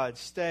of God,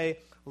 stay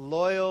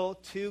loyal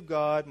to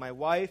God, my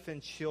wife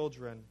and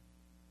children,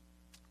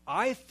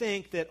 I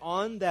think that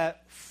on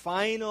that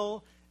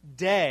final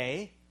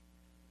day,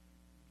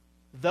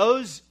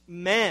 those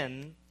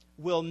men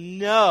will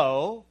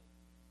know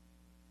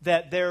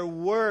that their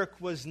work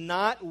was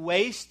not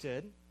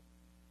wasted,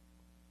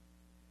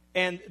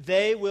 and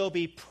they will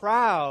be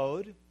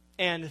proud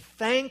and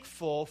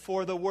thankful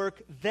for the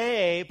work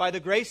they, by the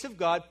grace of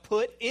God,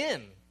 put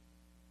in.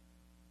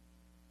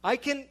 I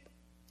can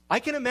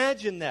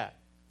imagine that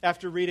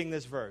after reading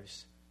this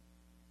verse.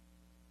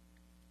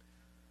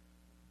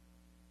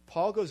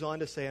 Paul goes on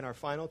to say in our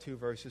final two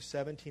verses,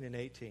 17 and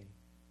 18,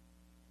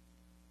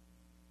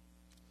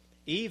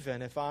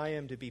 even if I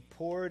am to be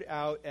poured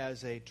out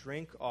as a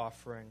drink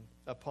offering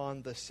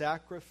upon the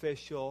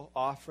sacrificial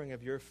offering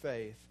of your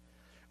faith,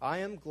 I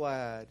am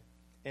glad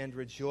and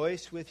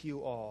rejoice with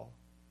you all.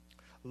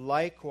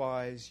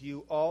 Likewise,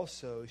 you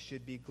also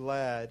should be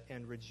glad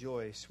and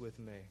rejoice with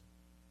me.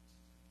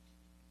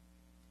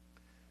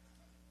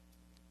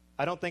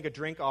 I don't think a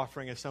drink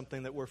offering is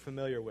something that we're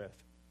familiar with.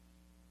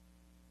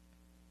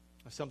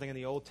 Something in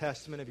the Old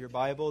Testament of your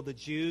Bible. The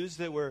Jews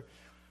that were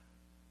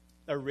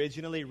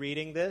originally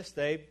reading this,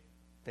 they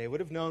would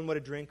have known what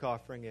a drink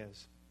offering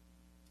is.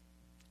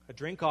 A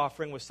drink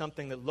offering was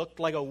something that looked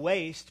like a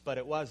waste, but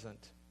it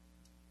wasn't.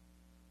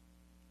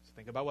 So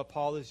think about what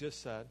Paul has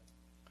just said.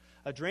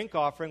 A drink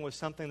offering was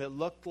something that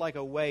looked like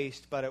a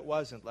waste, but it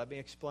wasn't. Let me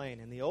explain.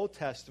 In the Old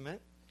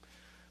Testament,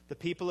 the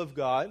people of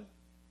God,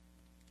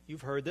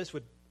 you've heard this,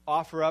 would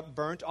offer up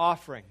burnt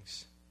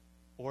offerings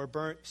or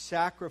burnt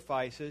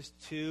sacrifices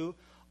to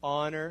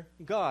honor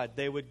God.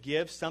 They would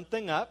give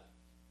something up.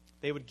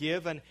 They would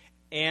give an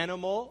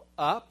animal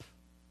up,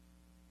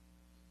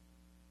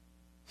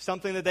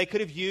 something that they could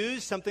have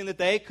used, something that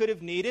they could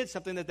have needed,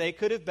 something that they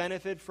could have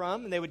benefited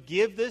from, and they would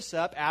give this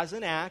up as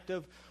an act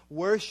of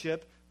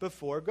worship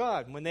before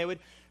God. When they would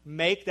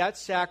make that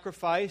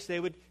sacrifice, they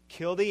would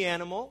kill the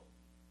animal.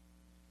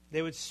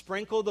 They would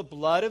sprinkle the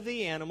blood of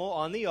the animal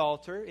on the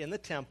altar in the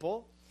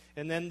temple,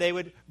 and then they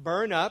would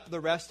burn up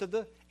the rest of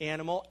the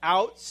animal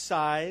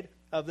outside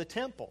of the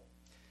temple.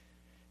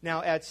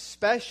 Now, at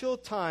special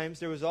times,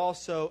 there was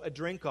also a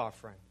drink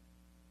offering.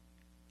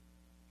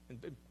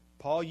 And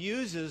Paul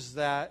uses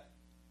that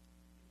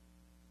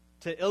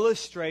to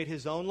illustrate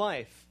his own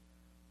life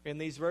in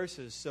these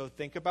verses. So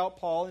think about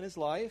Paul and his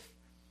life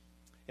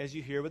as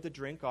you hear what the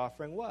drink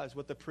offering was.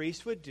 What the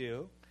priest would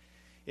do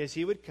is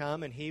he would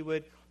come and he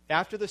would,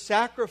 after the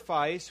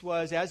sacrifice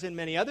was, as in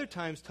many other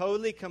times,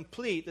 totally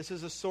complete, this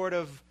is a sort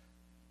of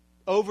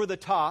over the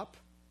top,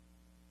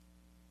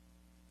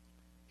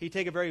 he'd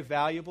take a very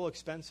valuable,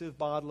 expensive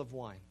bottle of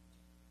wine.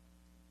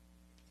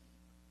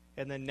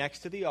 And then next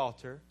to the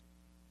altar,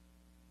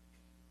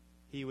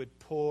 he would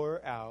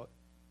pour out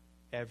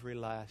every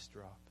last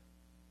drop.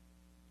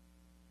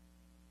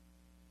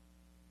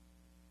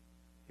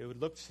 It would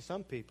look to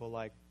some people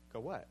like a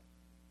what?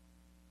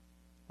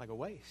 Like a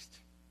waste.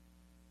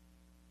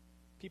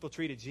 People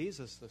treated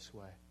Jesus this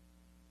way,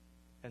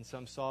 and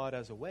some saw it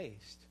as a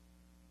waste.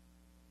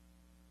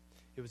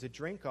 It was a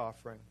drink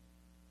offering.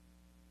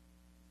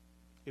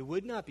 It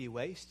would not be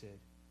wasted.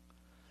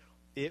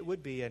 It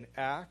would be an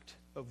act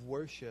of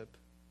worship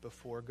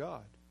before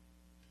God.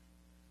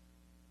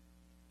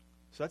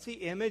 So that's the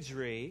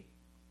imagery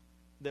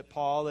that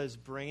Paul is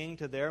bringing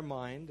to their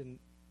mind, and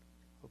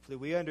hopefully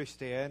we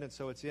understand, and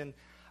so it's in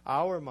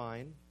our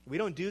mind. We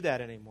don't do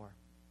that anymore.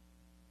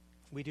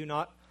 We do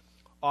not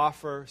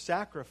offer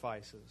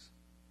sacrifices.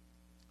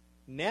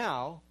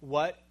 Now,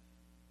 what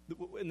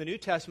in the New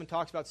Testament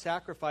talks about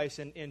sacrifice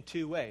in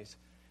two ways.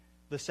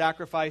 The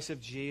sacrifice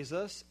of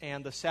Jesus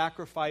and the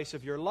sacrifice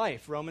of your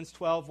life. Romans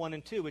 12, 1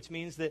 and 2, which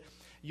means that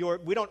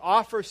we don't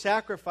offer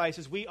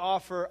sacrifices, we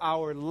offer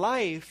our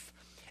life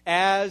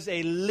as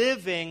a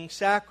living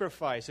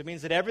sacrifice. It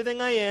means that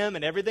everything I am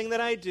and everything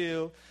that I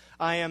do,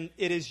 it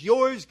is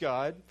yours,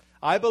 God.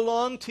 I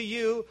belong to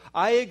you.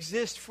 I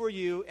exist for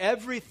you.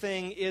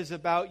 Everything is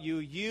about you.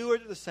 You are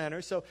at the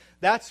center. So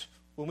that's,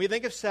 when we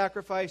think of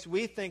sacrifice,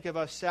 we think of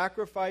us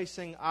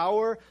sacrificing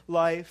our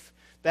life.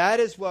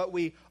 That is what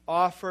we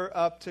offer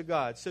up to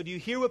God. So do you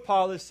hear what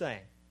Paul is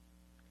saying?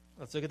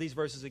 Let's look at these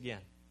verses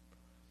again.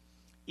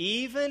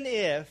 Even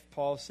if,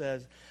 Paul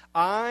says,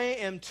 I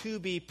am to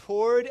be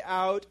poured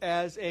out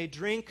as a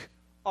drink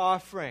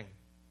offering,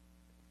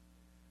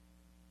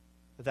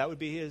 that would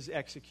be his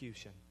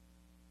execution,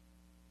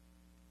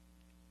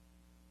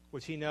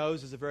 which he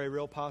knows is a very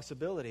real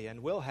possibility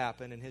and will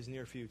happen in his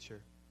near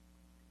future.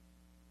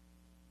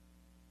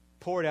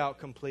 Poured out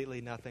completely,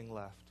 nothing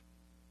left.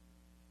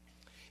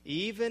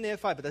 Even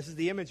if but this is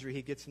the imagery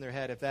he gets in their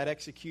head, if that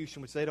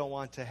execution, which they don't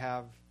want to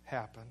have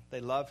happen,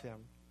 they love him,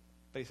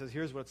 but he says,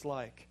 here's what it's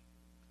like.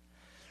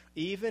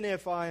 Even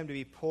if I am to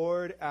be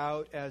poured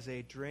out as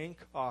a drink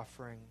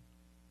offering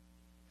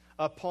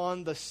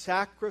upon the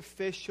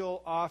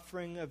sacrificial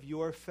offering of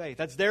your faith.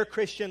 That's their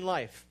Christian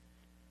life.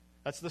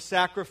 That's the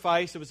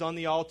sacrifice that was on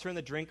the altar, and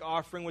the drink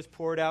offering was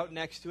poured out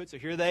next to it. So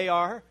here they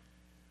are,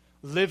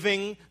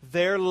 living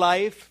their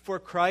life for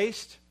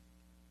Christ.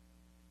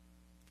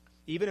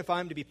 Even if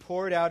I'm to be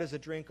poured out as a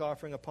drink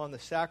offering upon the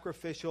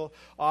sacrificial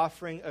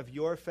offering of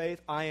your faith,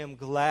 I am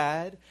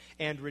glad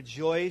and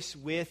rejoice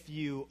with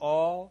you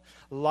all.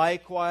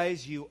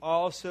 Likewise, you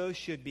also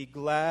should be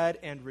glad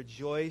and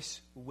rejoice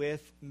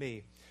with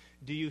me.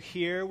 Do you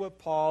hear what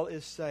Paul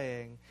is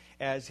saying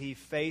as he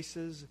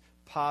faces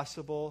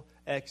possible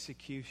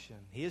execution?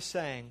 He is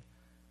saying,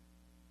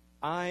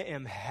 I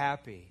am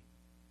happy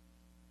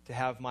to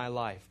have my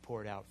life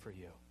poured out for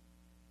you.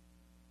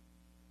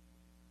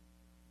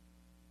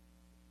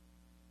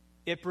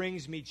 It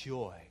brings me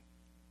joy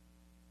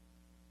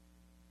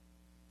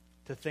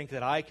to think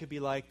that I could be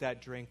like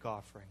that drink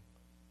offering.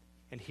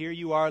 And here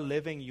you are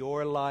living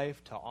your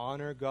life to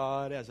honor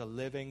God as a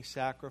living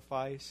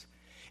sacrifice.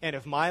 And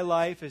if my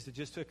life is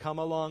to come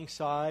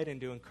alongside and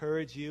to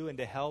encourage you and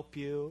to help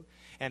you,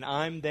 and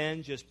I'm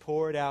then just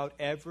poured out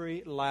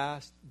every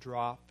last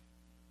drop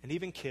and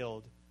even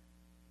killed,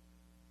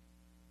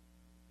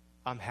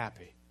 I'm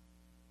happy.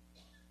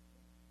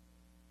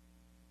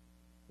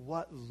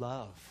 What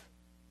love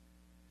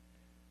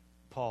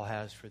Paul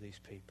has for these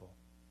people.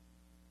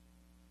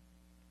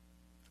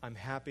 I'm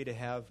happy to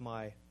have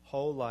my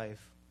whole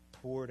life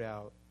poured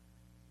out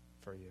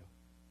for you.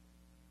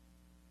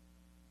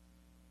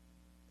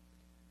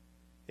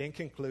 In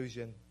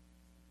conclusion,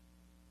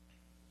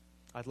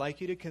 I'd like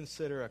you to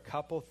consider a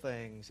couple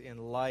things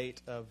in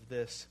light of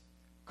this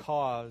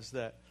cause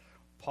that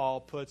Paul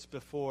puts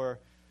before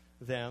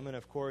them, and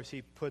of course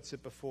he puts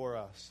it before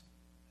us.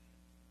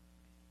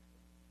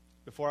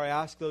 Before I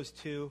ask those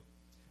two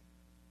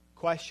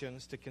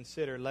questions to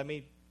consider, let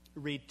me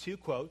read two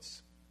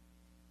quotes.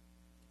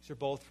 These are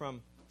both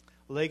from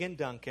Ligon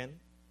Duncan.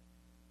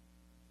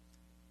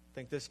 I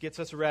think this gets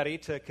us ready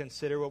to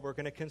consider what we're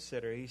going to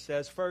consider. He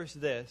says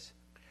first this: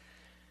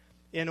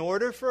 in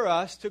order for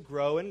us to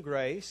grow in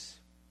grace,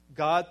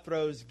 God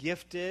throws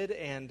gifted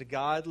and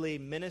godly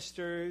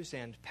ministers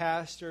and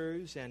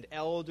pastors and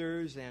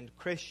elders and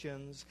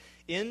Christians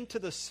into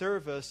the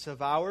service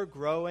of our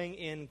growing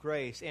in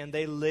grace. And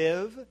they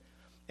live,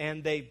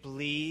 and they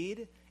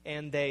bleed,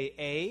 and they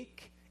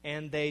ache,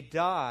 and they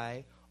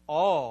die,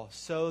 all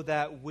so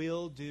that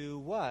we'll do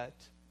what?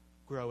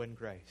 Grow in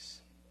grace.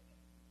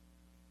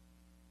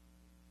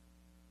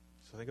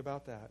 So think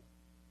about that.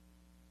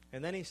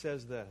 And then he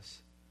says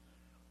this.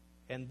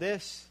 And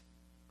this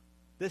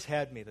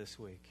had me this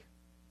week.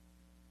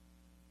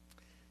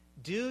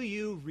 Do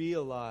you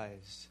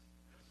realize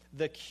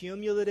the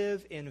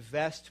cumulative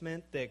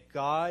investment that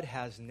God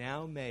has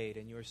now made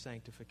in your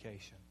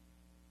sanctification?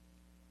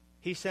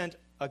 He sent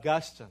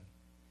Augustine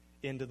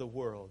into the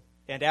world,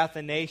 and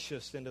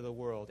Athanasius into the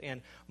world,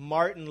 and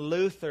Martin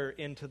Luther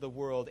into the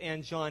world,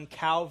 and John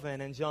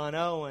Calvin, and John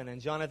Owen,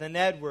 and Jonathan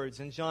Edwards,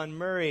 and John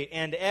Murray,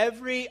 and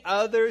every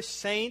other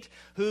saint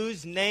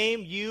whose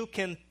name you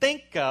can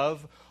think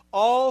of,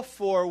 all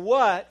for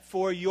what?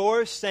 For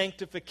your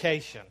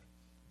sanctification.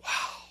 Wow.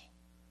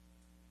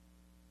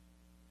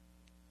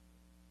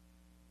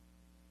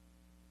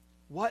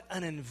 What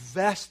an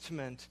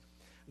investment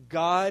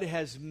God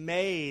has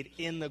made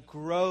in the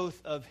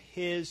growth of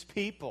His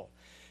people.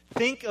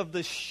 Think of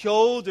the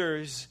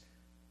shoulders,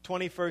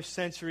 21st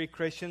century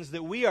Christians,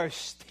 that we are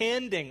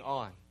standing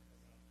on.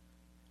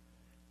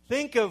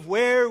 Think of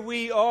where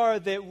we are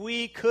that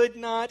we could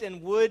not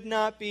and would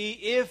not be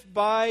if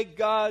by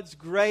God's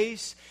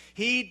grace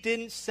He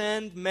didn't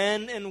send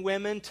men and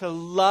women to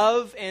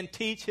love and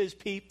teach His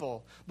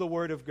people the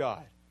Word of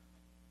God.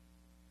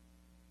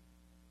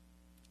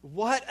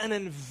 What an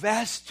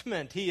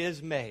investment He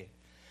has made.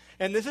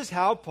 And this is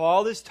how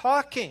Paul is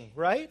talking,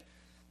 right?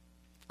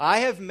 I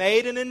have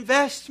made an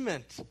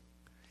investment.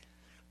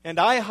 And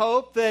I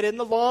hope that in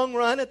the long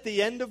run, at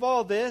the end of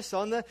all this,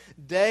 on the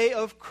day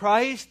of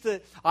Christ,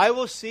 that I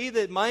will see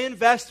that my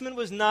investment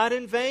was not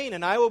in vain.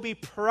 And I will be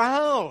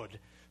proud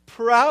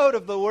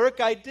of the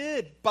work I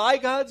did by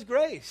God's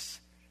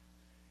grace.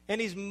 And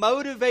He's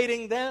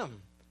motivating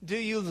them. Do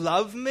you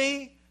love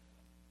me?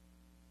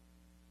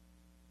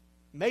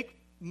 Make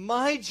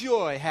my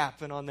joy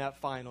happen on that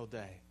final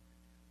day.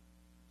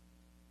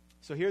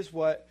 So here's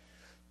what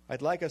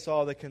I'd like us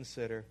all to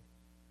consider.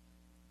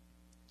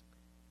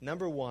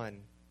 Number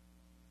one,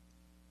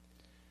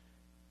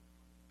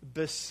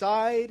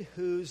 beside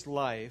whose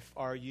life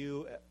are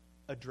you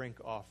a drink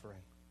offering?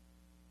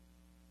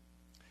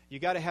 You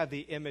got to have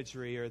the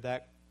imagery or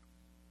that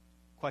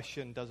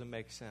question doesn't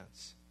make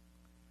sense.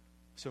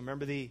 So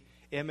remember the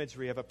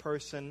imagery of a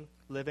person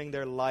living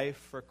their life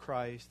for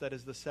Christ, that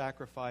is the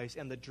sacrifice,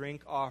 and the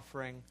drink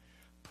offering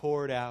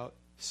poured out,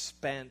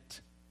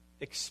 spent,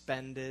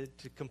 expended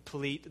to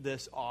complete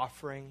this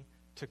offering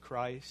to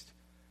Christ.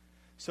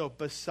 So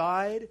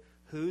beside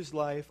whose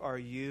life are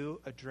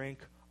you a drink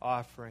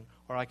offering?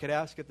 Or I could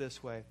ask it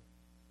this way: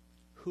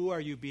 who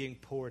are you being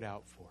poured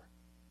out for?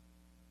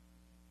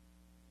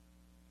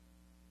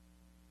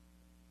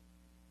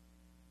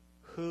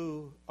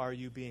 Who are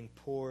you being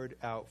poured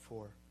out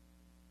for?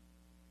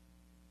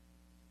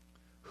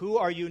 Who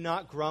are you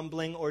not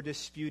grumbling or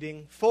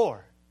disputing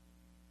for?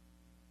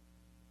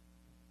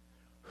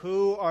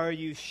 Who are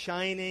you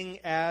shining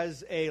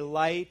as a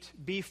light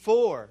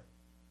before,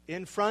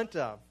 in front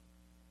of?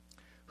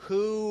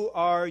 Who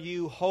are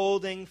you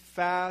holding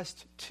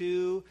fast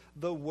to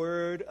the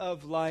word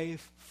of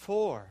life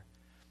for?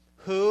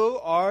 Who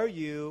are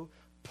you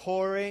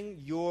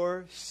pouring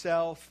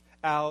yourself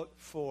out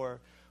for?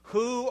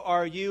 Who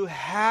are you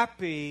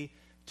happy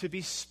to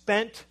be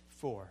spent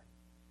for?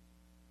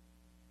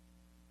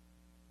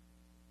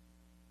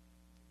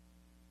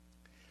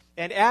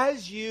 And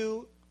as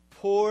you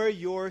pour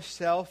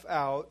yourself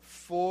out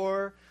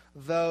for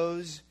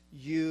those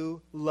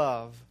you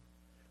love,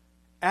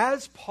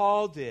 as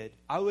Paul did,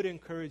 I would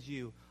encourage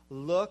you,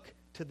 look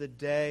to the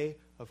day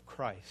of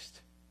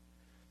Christ.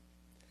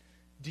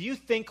 Do you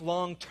think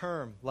long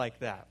term like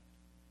that?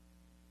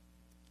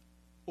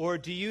 Or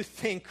do you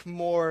think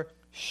more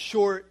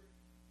short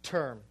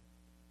term?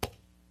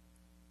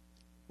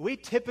 We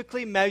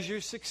typically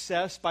measure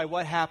success by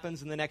what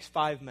happens in the next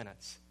 5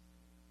 minutes.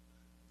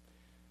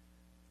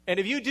 And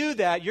if you do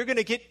that, you're going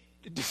to get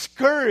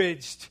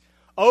discouraged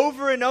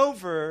over and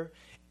over,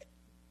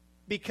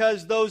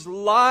 because those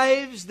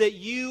lives that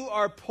you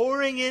are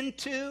pouring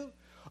into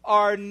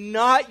are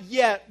not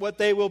yet what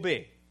they will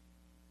be.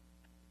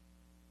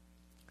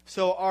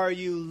 So are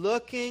you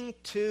looking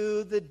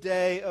to the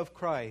day of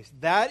Christ?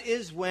 That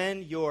is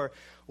when your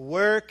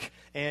work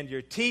and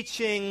your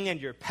teaching and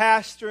your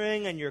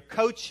pastoring and your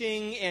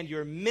coaching and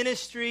your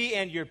ministry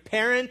and your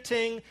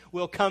parenting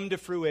will come to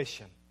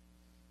fruition.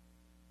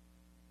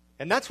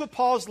 And that's what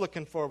Paul's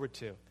looking forward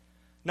to.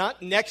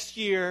 Not next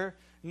year,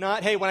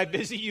 not, hey, when I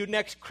visit you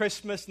next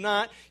Christmas,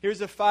 not,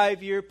 here's a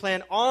 5-year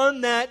plan.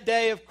 On that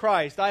day of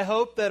Christ, I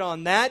hope that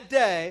on that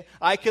day,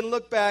 I can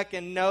look back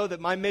and know that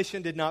my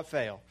mission did not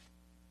fail.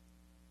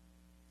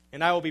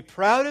 And I will be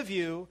proud of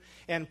you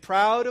and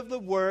proud of the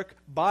work,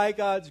 by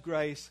God's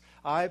grace,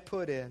 I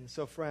put in.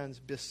 So friends,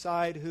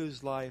 beside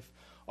whose life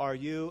are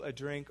you a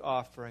drink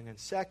offering? And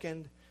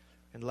second,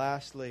 and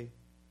lastly,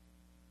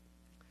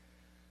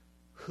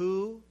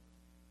 who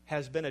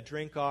has been a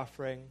drink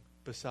offering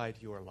beside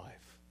your life?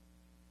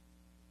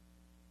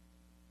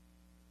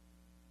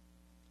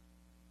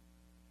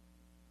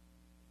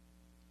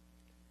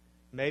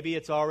 Maybe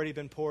it's already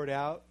been poured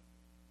out.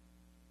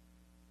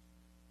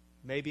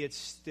 Maybe it's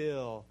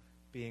still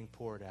being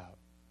poured out.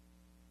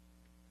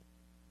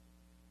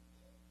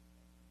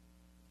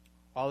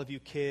 all of you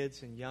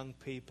kids and young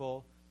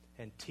people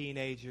and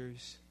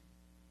teenagers,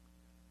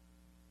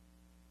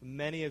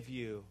 many of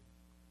you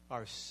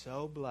are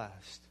so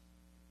blessed.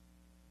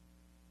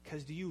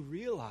 Because do you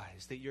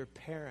realize that your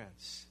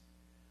parents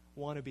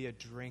want to be a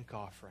drink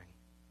offering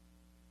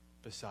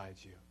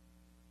besides you?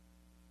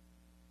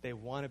 They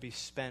want to be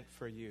spent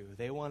for you.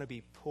 They want to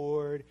be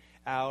poured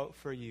out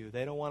for you.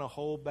 They don't want to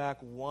hold back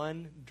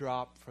one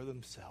drop for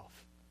themselves.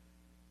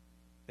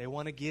 They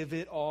want to give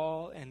it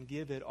all and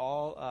give it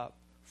all up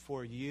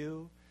for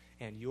you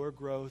and your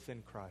growth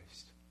in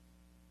Christ.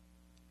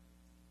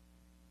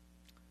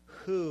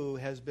 Who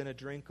has been a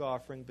drink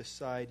offering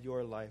beside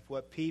your life?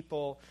 What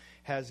people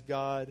has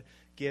God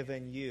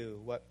given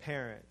you? What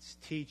parents,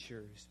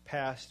 teachers,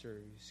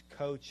 pastors,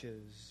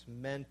 coaches,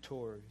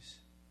 mentors?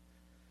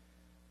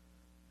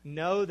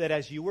 Know that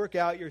as you work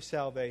out your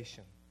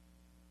salvation,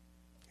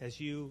 as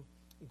you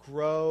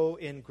grow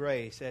in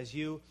grace, as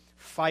you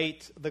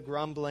fight the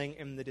grumbling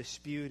and the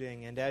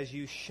disputing, and as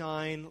you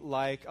shine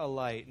like a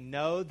light,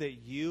 know that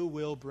you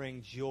will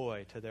bring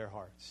joy to their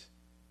hearts.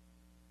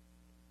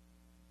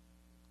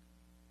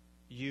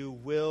 You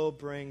will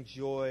bring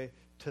joy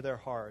to their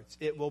hearts.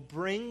 It will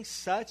bring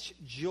such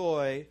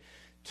joy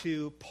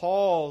to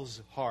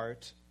Paul's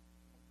heart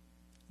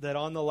that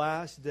on the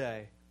last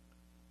day,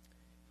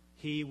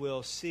 he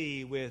will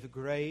see with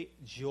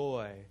great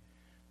joy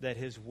that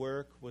his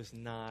work was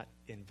not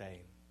in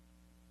vain.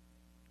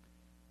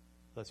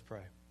 Let's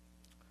pray.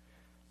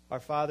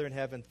 Our Father in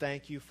heaven,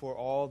 thank you for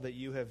all that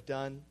you have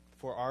done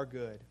for our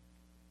good.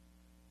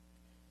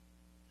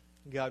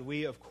 God,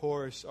 we, of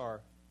course,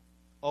 are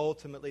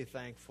ultimately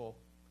thankful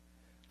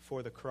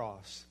for the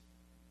cross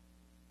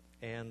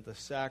and the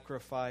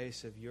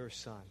sacrifice of your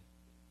Son.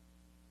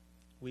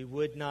 We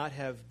would not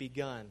have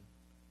begun.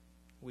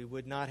 We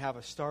would not have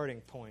a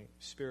starting point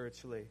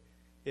spiritually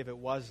if it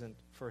wasn't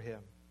for him.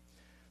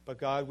 But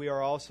God, we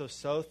are also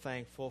so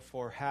thankful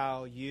for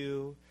how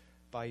you,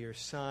 by your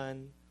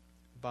Son,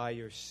 by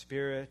your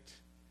Spirit,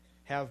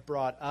 have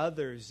brought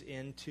others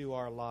into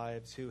our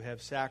lives who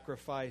have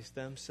sacrificed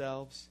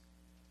themselves.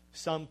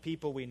 Some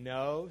people we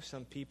know,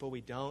 some people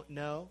we don't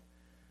know,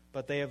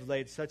 but they have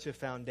laid such a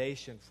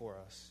foundation for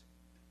us.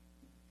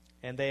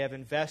 And they have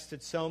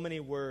invested so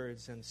many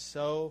words and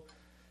so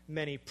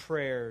many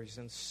prayers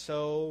and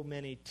so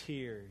many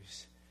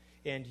tears.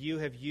 And you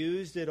have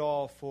used it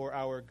all for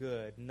our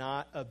good.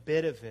 Not a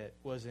bit of it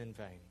was in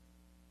vain.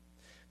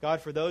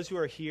 God, for those who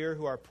are here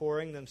who are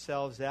pouring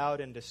themselves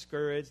out and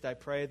discouraged, I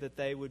pray that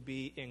they would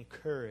be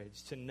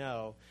encouraged to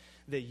know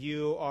that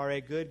you are a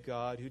good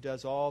God who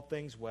does all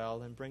things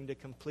well and bring to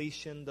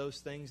completion those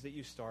things that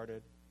you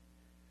started.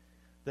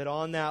 That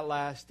on that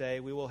last day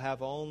we will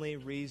have only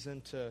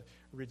reason to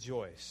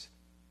rejoice.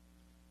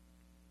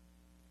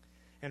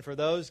 And for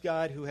those,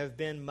 God, who have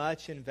been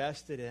much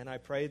invested in, I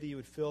pray that you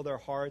would fill their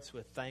hearts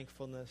with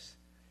thankfulness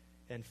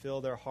and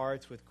fill their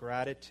hearts with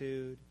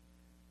gratitude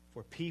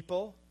for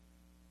people,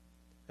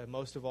 and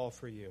most of all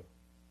for you.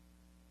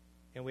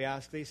 And we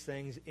ask these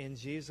things in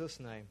Jesus'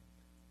 name.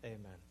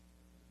 Amen.